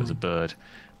thinking it was a bird.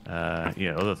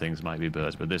 Other things might be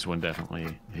birds, but this one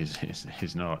definitely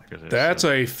is not. That's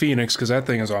a phoenix, because that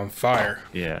thing is on fire.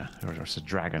 Yeah, or it's a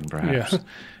dragon, perhaps. Yeah.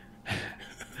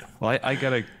 Well, I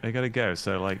gotta go.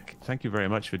 So, like, thank you very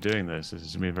much for doing this. This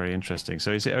has been very interesting.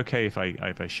 So, is it okay if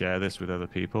I share this with other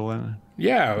people? Then?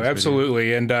 Yeah,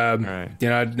 absolutely. And right.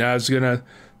 I was gonna,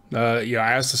 I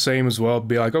asked the same as well.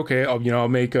 Be like, okay, I'll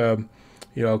make a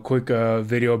quick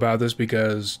video about this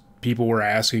because people were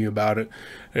asking about it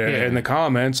in the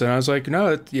comments, and I was like,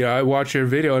 no, I watched your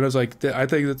video, and I was like, I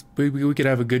think that we could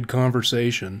have a good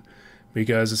conversation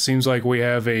because it seems like we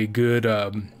have a good.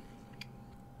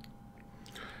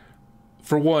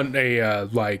 For one, a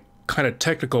like kind of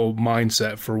technical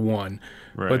mindset for one,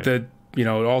 right. But that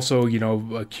also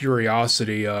a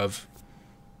curiosity of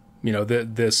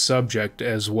this subject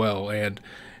as well, and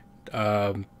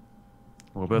we're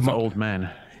both old men.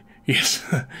 Yes,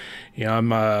 I'm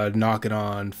knocking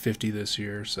on 50 this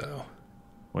year, so.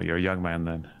 Well, you're a young man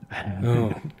then.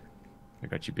 Oh, I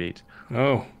got you beat.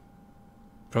 Oh,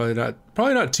 probably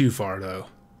not too far though.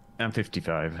 I'm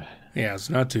 55. Yeah, it's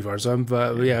not too far. So I'm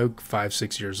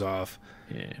 5-6 years off.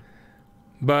 Yeah.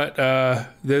 But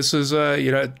this is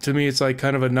to me it's like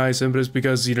kind of a nice impetus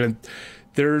because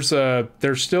there's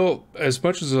still, as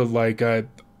much as I like to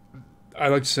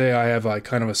say I have like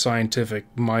kind of a scientific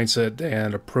mindset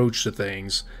and approach to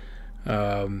things.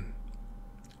 I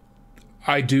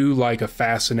do like a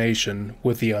fascination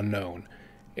with the unknown,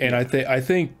 and I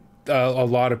think a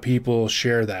lot of people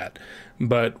share that.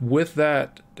 But with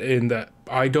that,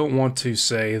 I don't want to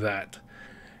say that,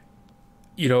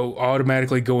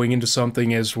 automatically going into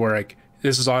something is where like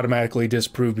this is automatically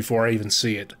disproved before I even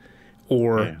see it,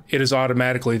 or it is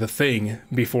automatically the thing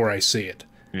before I see it.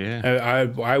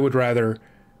 Yeah, I would rather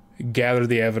gather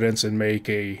the evidence and make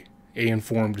a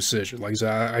informed decision. Like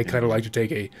I kind of like to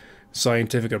take a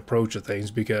scientific approach to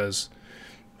things because,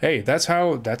 hey, that's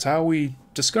how we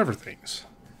discover things.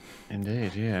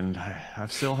 Indeed, yeah, and I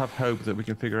still have hope that we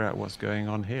can figure out what's going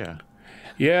on here.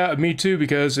 Yeah, me too,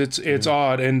 because it's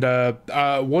odd. And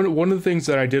one of the things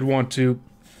that I did want to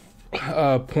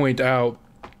point out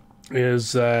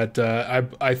is that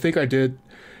I think I did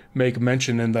make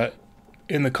mention in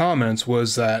the comments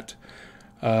was that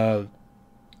I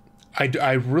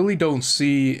really don't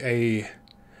see a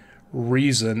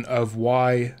reason of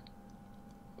why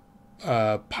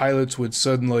pilots would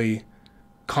suddenly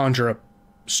conjure up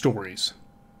stories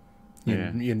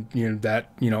that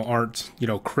aren't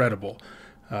credible,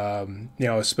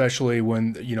 especially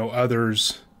when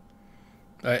others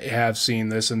have seen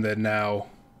this, and then now,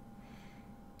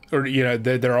 or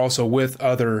they're also with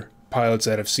other pilots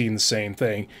that have seen the same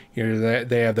thing.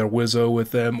 They have their Wizzo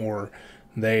with them, or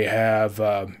they have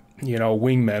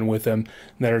wingmen with them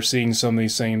that are seeing some of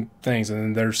these same things, and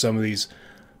then there's some of these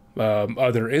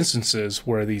other instances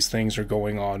where these things are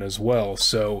going on as well.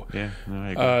 So yeah,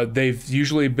 no, they've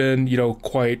usually been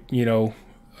quite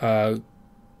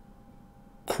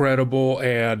credible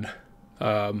and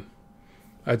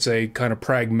I'd say kind of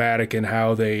pragmatic in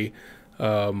how they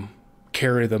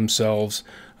carry themselves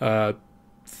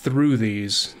through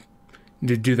these.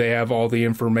 Do they have all the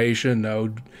information?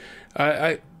 No.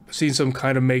 I've seen some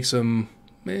kind of make some,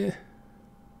 I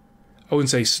wouldn't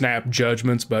say snap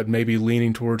judgments, but maybe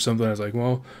leaning towards something. I was like,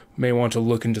 well, may want to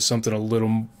look into something a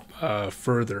little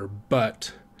further.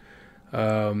 But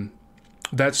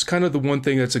that's kind of the one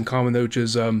thing that's in common, though, which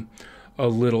is a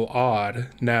little odd.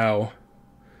 Now,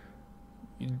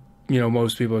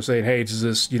 most people are saying, hey, does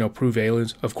this, prove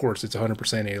aliens? Of course, it's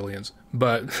 100% aliens.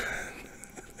 But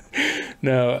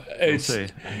no, it's, we'll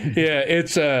see. Yeah,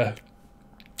 it's,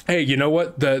 hey, you know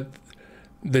what?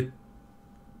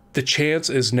 The chance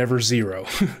is never zero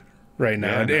right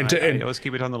now. And let's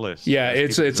keep it on the list. Yeah,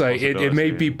 it's like, it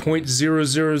may be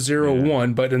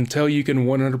 0.0001, but until you can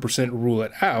 100% rule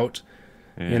it out,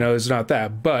 it's not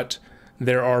that. But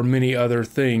there are many other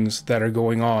things that are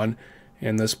going on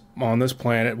on this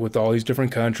planet with all these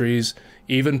different countries,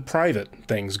 even private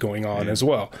things going on as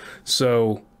well.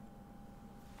 So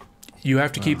you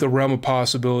have to keep the realm of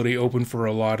possibility open for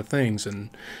a lot of things, and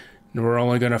we're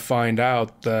only going to find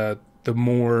out the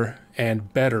more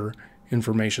and better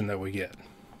information that we get.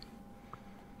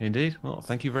 Indeed. Well,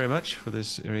 thank you very much for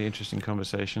this very interesting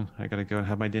conversation. I got to go and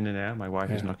have my dinner now. My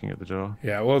wife is knocking at the door.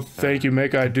 Yeah, well, thank you,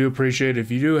 Mick. I do appreciate it. If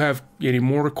you do have any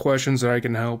more questions that I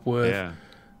can help with,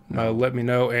 let me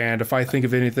know. And if I think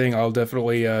of anything, I'll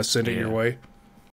definitely send it your way.